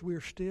matter is we're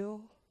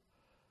still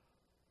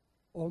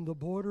on the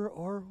border,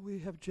 or we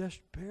have just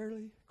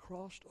barely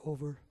crossed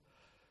over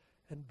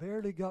and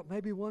barely got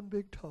maybe one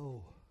big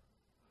toe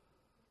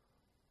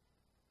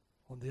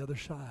on the other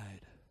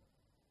side.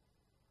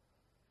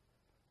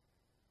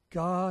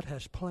 God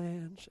has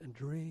plans and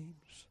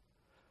dreams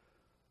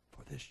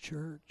for this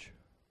church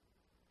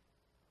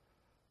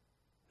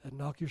that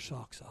knock your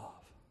socks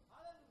off.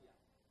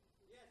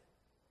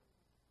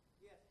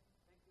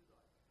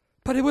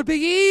 But it would be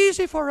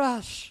easy for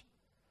us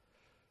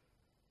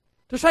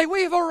to say,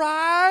 we've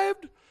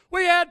arrived.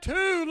 We had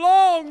 2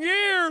 long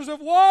years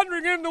of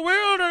wandering in the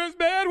wilderness,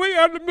 man. We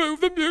had to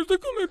move the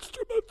musical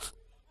instruments.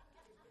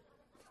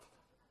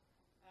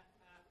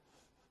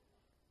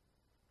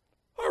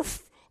 Our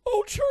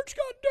old church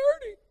got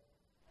dirty.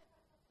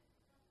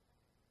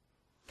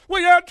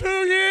 We had 2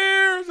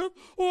 years of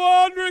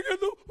wandering in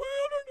the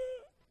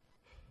wilderness.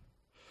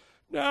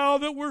 Now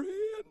that we're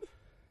in,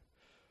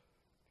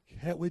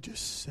 can't we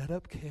just set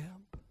up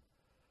camp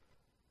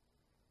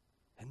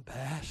and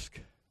bask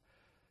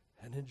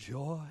and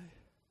enjoy?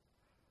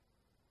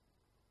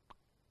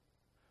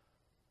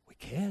 We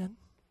can.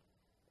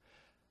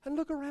 And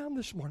look around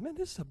this morning. Man,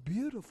 this is a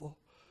beautiful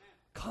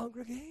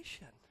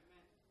congregation.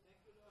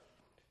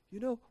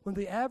 You know, when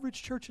the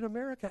average church in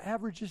America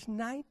averages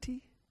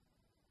 90,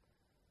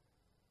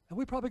 and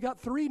we probably got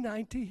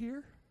 390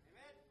 here,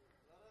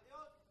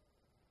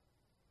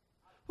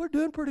 we're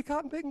doing pretty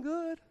cotton picking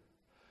good.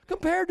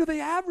 Compared to the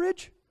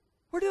average,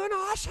 we're doing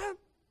awesome.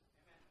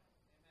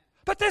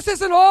 But this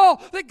isn't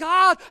all that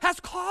God has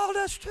called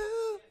us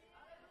to.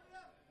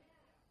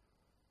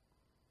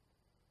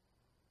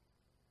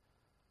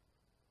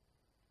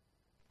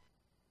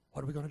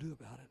 What are we going to do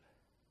about it?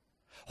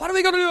 What are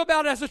we going to do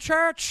about it as a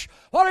church?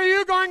 What are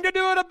you going to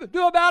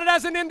do about it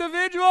as an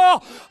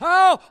individual?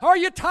 Oh, are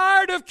you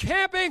tired of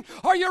camping?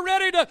 Are you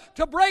ready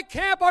to break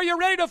camp? Are you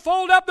ready to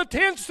fold up the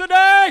tents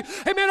today?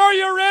 Amen. Are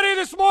you ready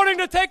this morning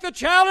to take the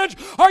challenge?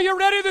 Are you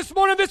ready this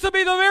morning? This will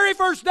be the very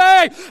first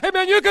day.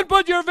 Amen. You can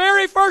put your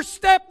very first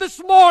step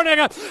this morning.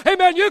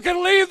 Amen. You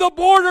can leave the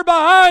border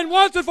behind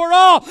once and for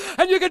all,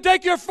 and you can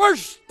take your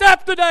first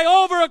step today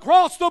over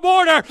across the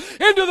border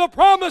into the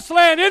promised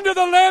land, into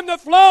the land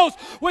that flows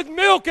with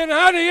milk and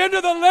honey,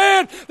 into the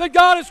land that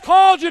God has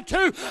called you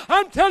to.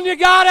 I'm telling you,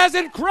 God has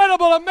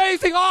incredible,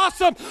 amazing,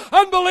 awesome,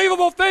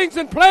 unbelievable things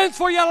and plans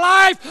for your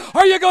life.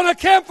 Are you going to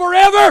camp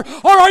forever,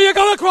 or are you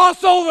going to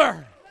cross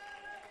over?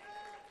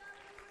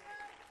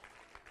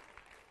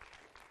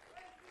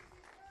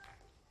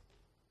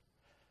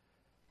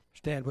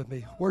 Stand with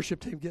me. Worship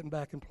team getting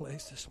back in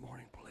place this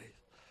morning, please.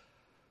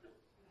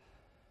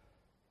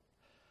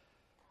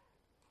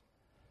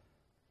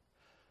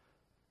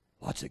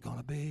 What's it going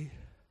to be?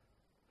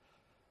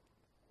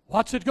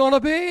 What's it going to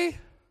be?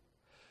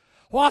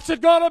 What's it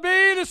going to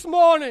be this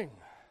morning?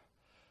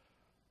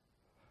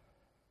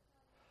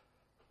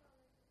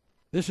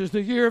 This is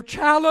the year of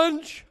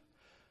challenge.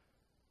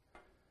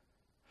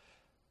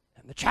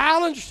 And the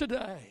challenge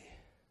today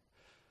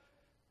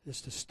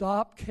is to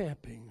stop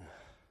camping.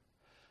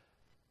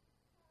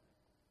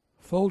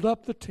 Fold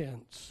up the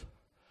tents.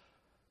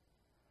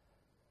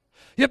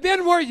 You've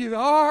been where you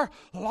are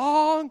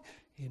long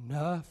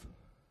enough.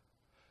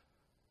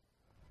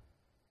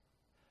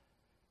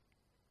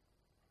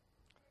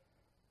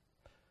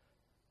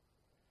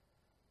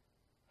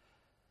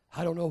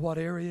 I don't know what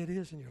area it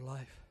is in your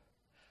life.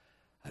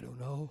 I don't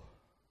know.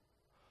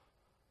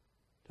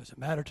 Doesn't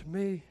matter to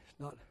me. It's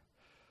not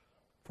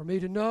for me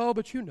to know,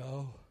 but you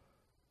know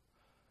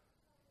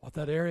what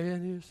that area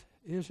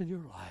is in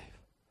your life.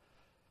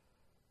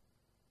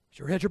 As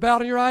your heads are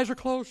bowed and your eyes are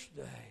closed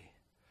today,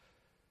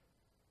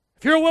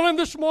 if you're willing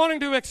this morning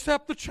to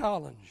accept the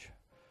challenge,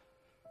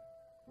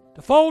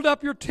 to fold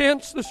up your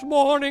tents this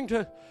morning,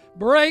 to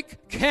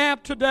break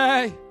camp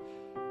today,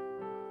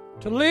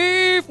 to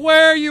leave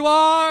where you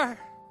are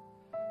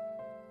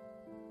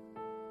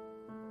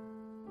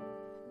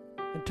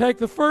and take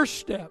the first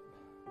step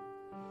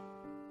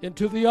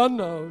into the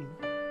unknown,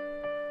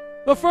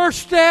 the first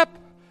step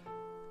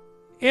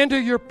into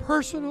your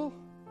personal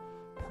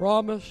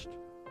promised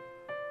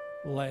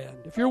land.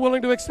 If you're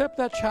willing to accept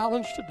that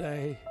challenge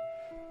today,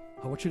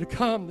 I want you to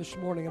come this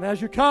morning. And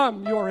as you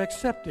come, you are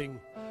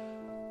accepting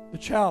the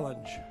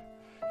challenge.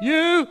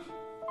 You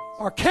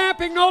are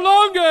camping no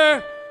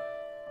longer,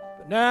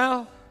 but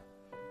now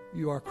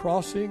you are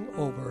crossing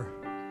over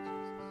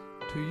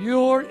to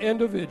your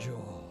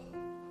individual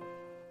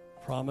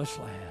promised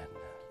land.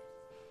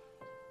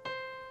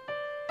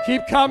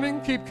 Keep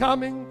coming, keep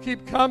coming,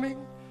 keep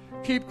coming,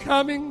 keep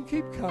coming,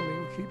 keep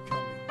coming, keep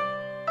coming.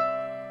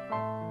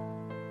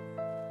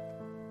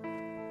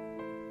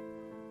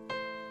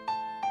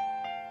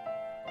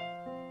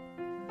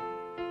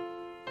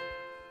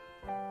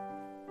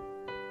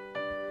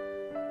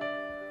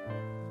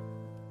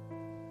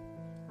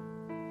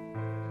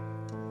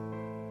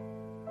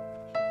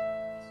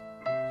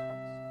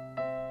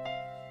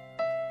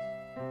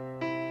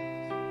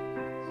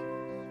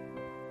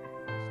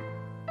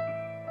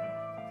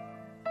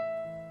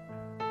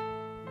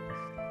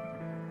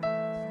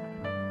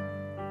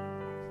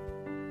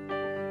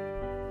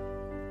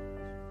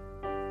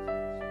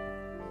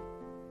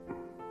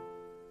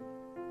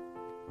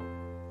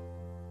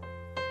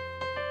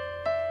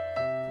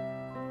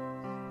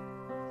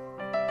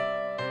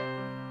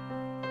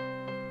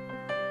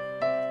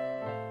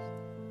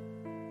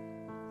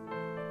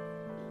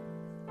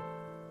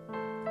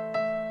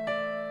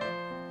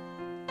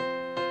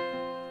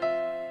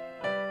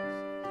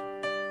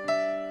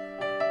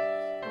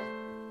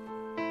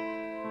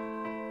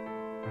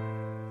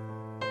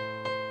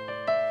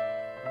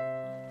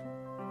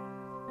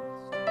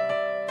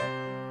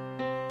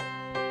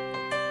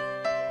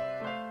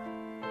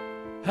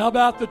 How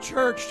about the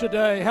church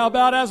today? How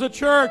about as a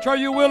church, are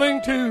you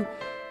willing to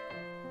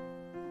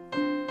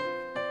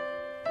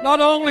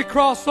not only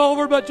cross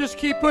over, but just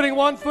keep putting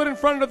one foot in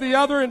front of the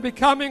other and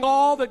becoming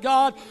all that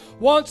God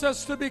wants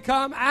us to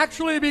become,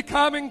 actually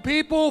becoming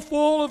people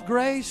full of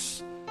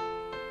grace?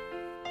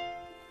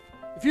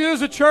 If you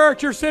as a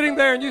church, you're sitting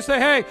there and you say,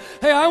 hey,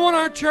 I want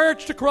our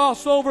church to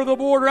cross over the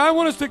border. I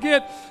want us to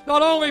get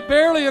not only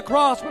barely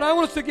across, but I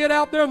want us to get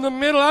out there in the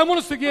middle. I want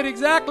us to get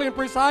exactly and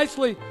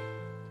precisely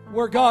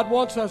where God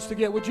wants us to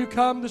get. Would you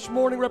come this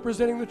morning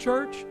representing the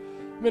church?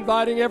 I'm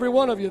inviting every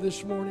one of you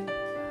this morning.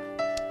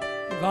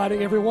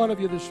 Inviting every one of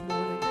you this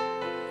morning.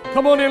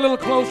 Come on in a little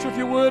closer if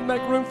you would.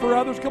 Make room for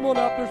others. Come on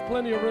up. There's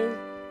plenty of room.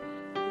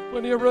 There's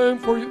plenty of room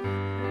for you.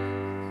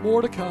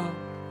 More to come.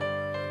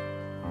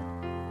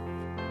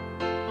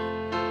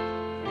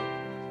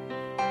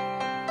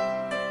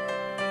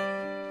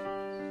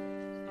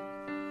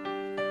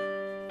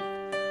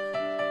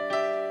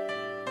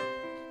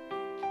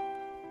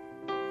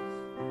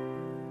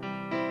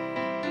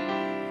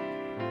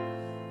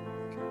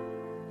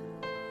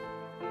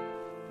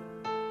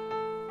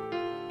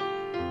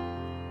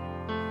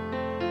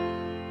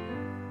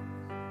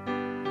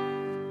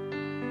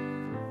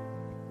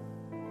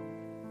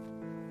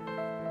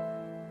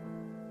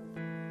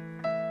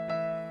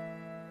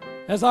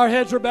 As our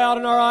heads are bowed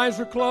and our eyes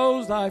are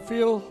closed, I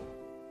feel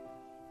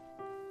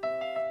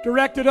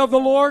directed of the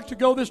Lord to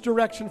go this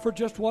direction for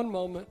just one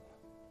moment.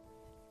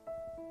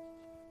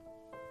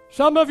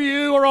 Some of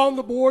you are on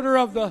the border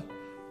of the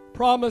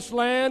promised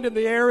land in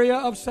the area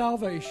of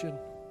salvation.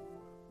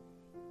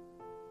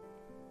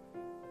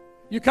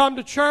 You come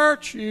to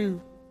church,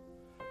 you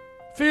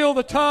feel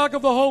the tug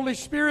of the Holy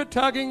Spirit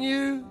tugging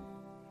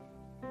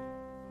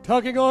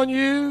on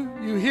you.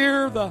 You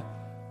hear the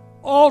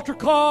altar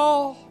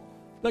call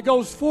that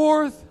goes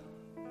forth.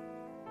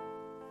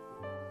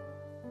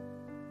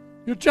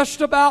 You're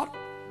just about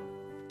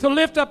to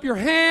lift up your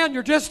hand.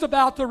 You're just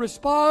about to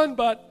respond,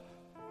 but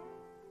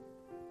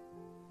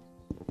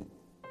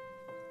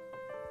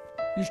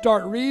you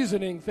start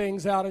reasoning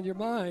things out in your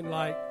mind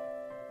like,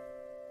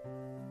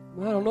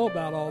 I don't know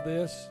about all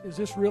this. Is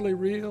this really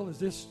real? Is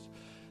this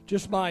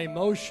just my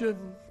emotion?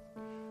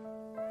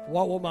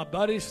 What will my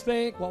buddies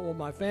think? What will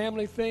my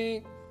family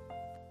think?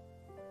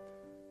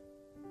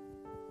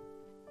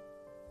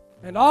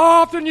 And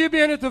often you've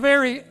been at the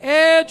very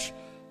edge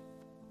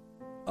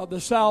of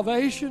the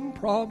salvation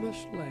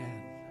promised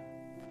land.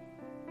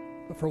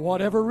 But for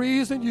whatever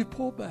reason, you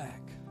pull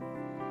back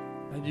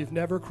and you've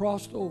never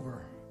crossed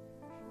over.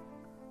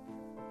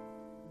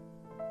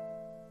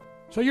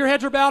 So your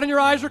heads are bowed and your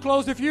eyes are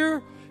closed. If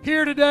you're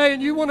here today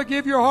and you want to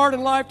give your heart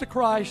and life to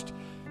Christ,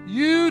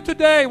 you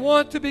today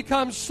want to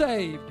become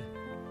saved.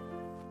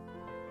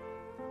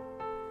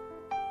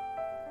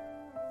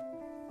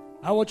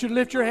 I want you to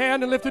lift your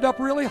hand and lift it up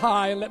really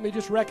high, and let me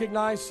just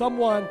recognize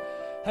someone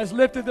has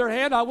lifted their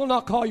hand. I will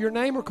not call your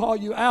name or call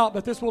you out,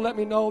 but this will let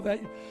me know that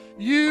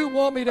you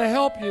want me to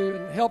help you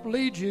and help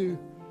lead you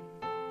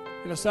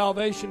in a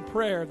salvation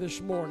prayer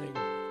this morning.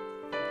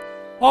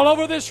 All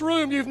over this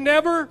room, you've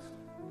been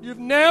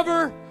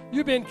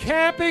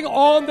camping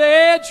on the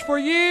edge for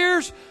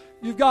years.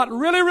 You've got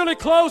really, really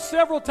close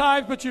several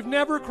times, but you've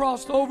never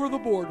crossed over the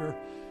border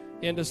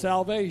into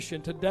salvation.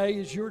 Today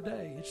is your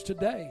day. It's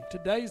today.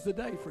 Today's the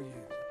day for you.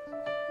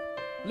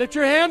 Lift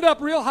your hand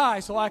up real high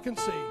so I can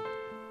see.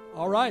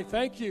 All right,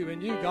 thank you.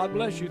 And you, God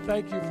bless you.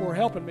 Thank you for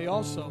helping me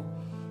also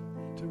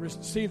to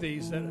see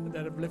these that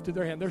have lifted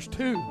their hand. There's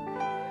two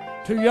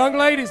young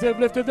ladies that have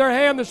lifted their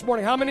hand this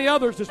morning. How many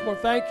others this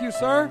morning? Thank you,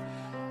 sir.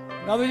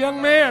 Another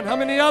young man. How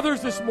many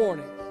others this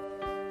morning?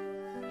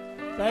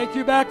 Thank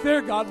you back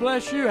there. God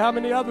bless you. How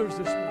many others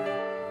this morning?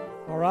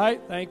 All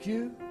right, thank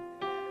you.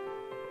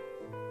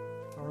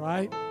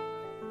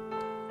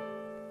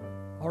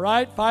 All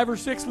right, 5 or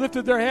 6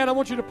 lifted their hand. I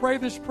want you to pray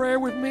this prayer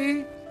with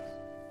me.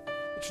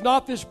 It's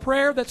not this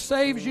prayer that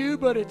saves you,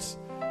 but it's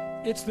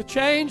the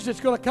change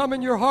that's going to come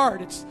in your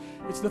heart. It's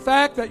the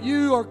fact that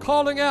you are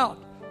calling out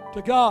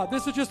to God.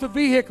 This is just a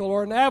vehicle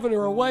or an avenue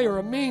or a way or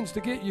a means to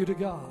get you to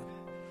God.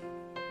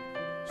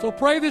 So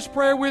pray this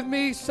prayer with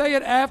me. Say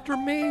it after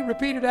me.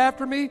 Repeat it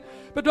after me.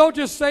 But don't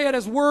just say it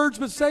as words,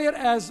 but say it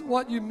as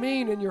what you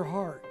mean in your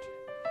heart.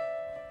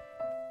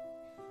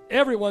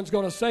 Everyone's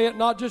going to say it,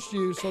 not just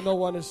you, so no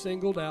one is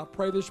singled out.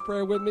 Pray this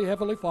prayer with me.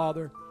 Heavenly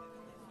Father,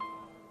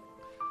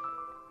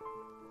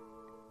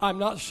 I'm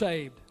not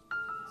saved.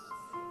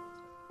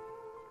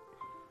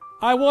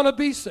 I want to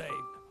be saved.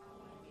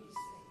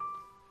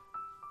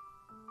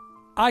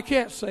 I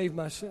can't save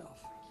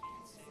myself,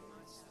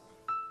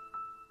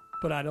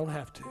 but I don't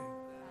have to.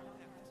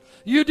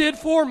 You did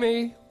for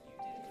me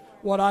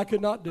what I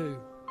could not do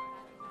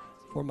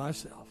for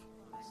myself.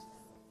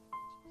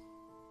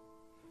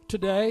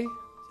 Today,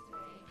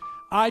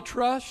 I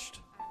trust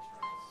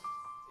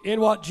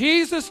in what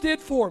Jesus did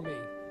for me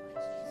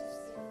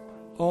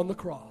on the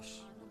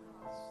cross.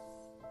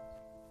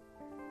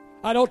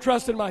 I don't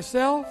trust in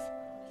myself.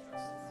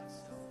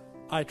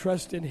 I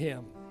trust in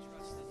Him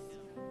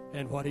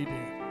and what He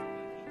did.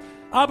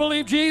 I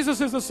believe Jesus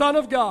is the Son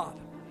of God.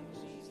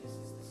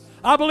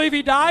 I believe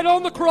He died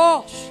on the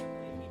cross.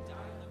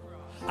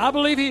 I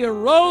believe He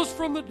arose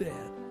from the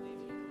dead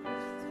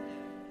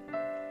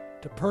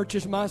to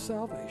purchase my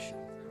salvation.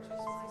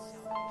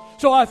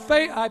 So I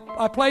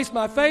place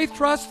my faith,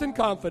 trust, and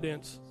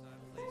confidence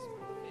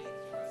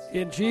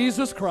in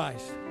Jesus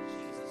Christ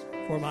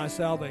for my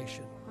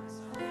salvation.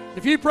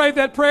 If you prayed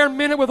that prayer and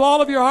meant it with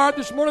all of your heart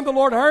this morning, the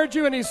Lord heard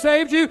you and He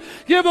saved you.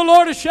 Give the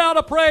Lord a shout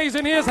of praise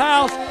in His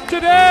house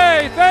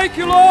today. Thank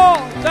you, Lord.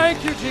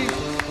 Thank you,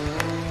 Jesus.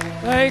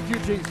 Thank you,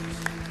 Jesus.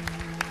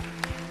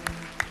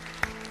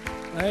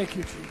 Thank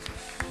you, Jesus.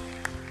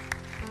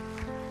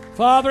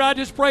 Father, I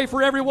just pray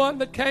for everyone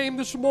that came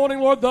this morning,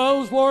 Lord,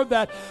 those, Lord,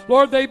 that,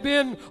 Lord, they've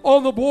been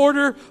on the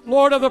border,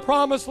 Lord, of the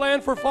promised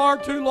land for far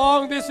too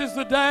long. This is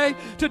the day.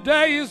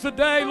 Today is the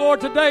day, Lord.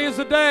 Today is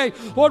the day,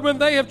 Lord, when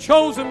they have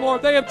chosen,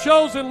 Lord,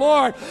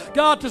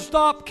 God, to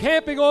stop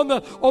camping on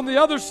the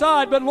other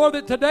side. But, Lord,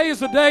 that today is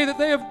the day that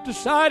they have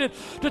decided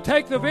to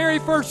take the very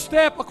first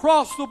step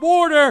across the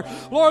border.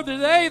 Lord,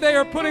 today they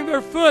are putting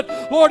their foot,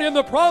 Lord, in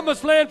the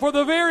promised land for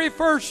the very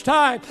first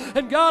time.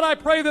 And, God, I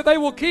pray that they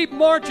will keep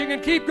marching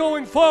and keep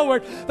going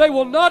forward. They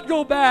will not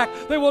go back.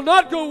 They will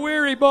not go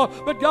weary, but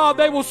God,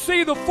 they will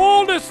see the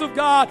fullness of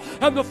God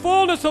and the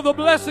fullness of the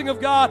blessing of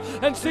God,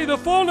 and see the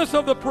fullness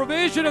of the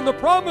provision and the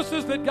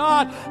promises that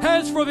God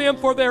has for them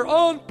for their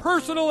own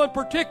personal and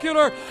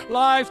particular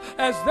lives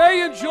as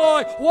they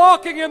enjoy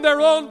walking in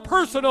their own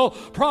personal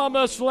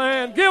promised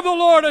land. Give the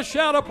Lord a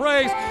shout of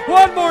praise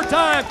one more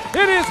time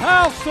in His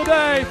house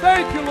today.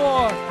 Thank you,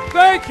 Lord.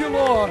 Thank you,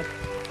 Lord.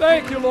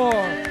 Thank you,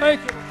 Lord.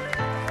 Thank you.